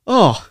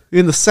 "Oh,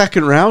 in the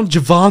second round,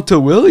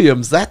 Javonte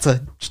Williams. That's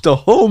just a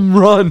home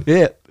run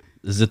hit."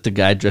 Is it the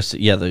guy dressed?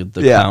 Yeah, the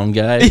clown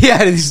guy.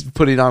 Yeah, he's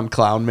putting on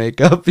clown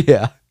makeup.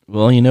 Yeah.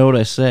 Well, you know what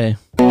I say.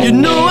 You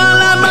know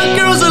I like my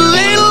girls a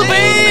little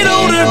bit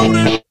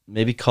older.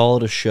 Maybe call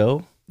it a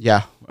show.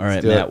 Yeah. All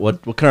right, Matt.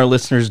 What can our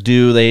listeners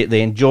do?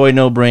 They enjoy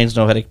No Brains,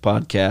 No Headache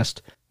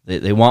podcast.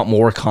 They want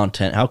more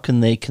content. How can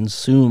they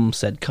consume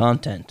said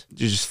content?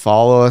 You just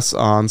follow us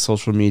on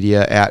social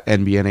media at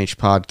NBNH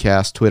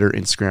Podcast, Twitter,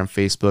 Instagram,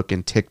 Facebook,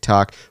 and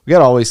TikTok. We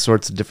got all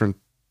sorts of different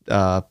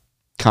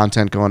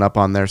content going up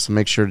on there, so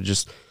make sure to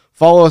just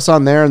follow us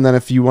on there. And then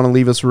if you want to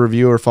leave us a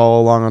review or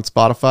follow along on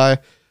Spotify,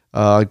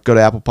 go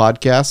to Apple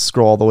Podcasts,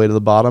 scroll all the way to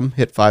the bottom,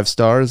 hit 5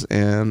 stars,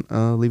 and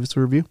leave us a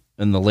review.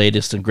 And the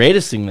latest and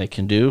greatest thing they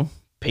can do,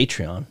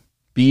 Patreon.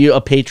 Be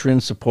a patron,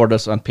 support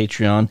us on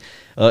Patreon.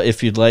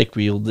 If you'd like,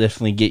 we'll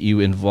definitely get you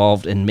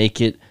involved and make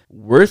it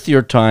worth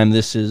your time.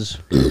 This is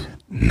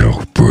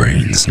No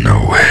Brains, No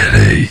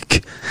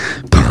Headache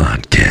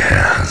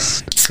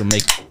podcast. So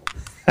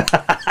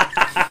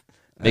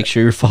make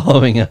sure you're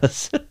following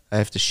us. I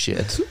have to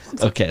shit.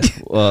 Okay.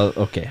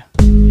 Okay.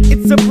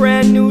 It's a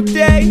brand new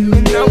day,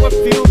 and now I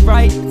feel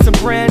right. It's a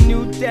brand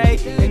new day,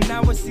 and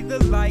now I see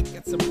the light.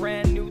 It's a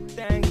brand new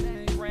thing.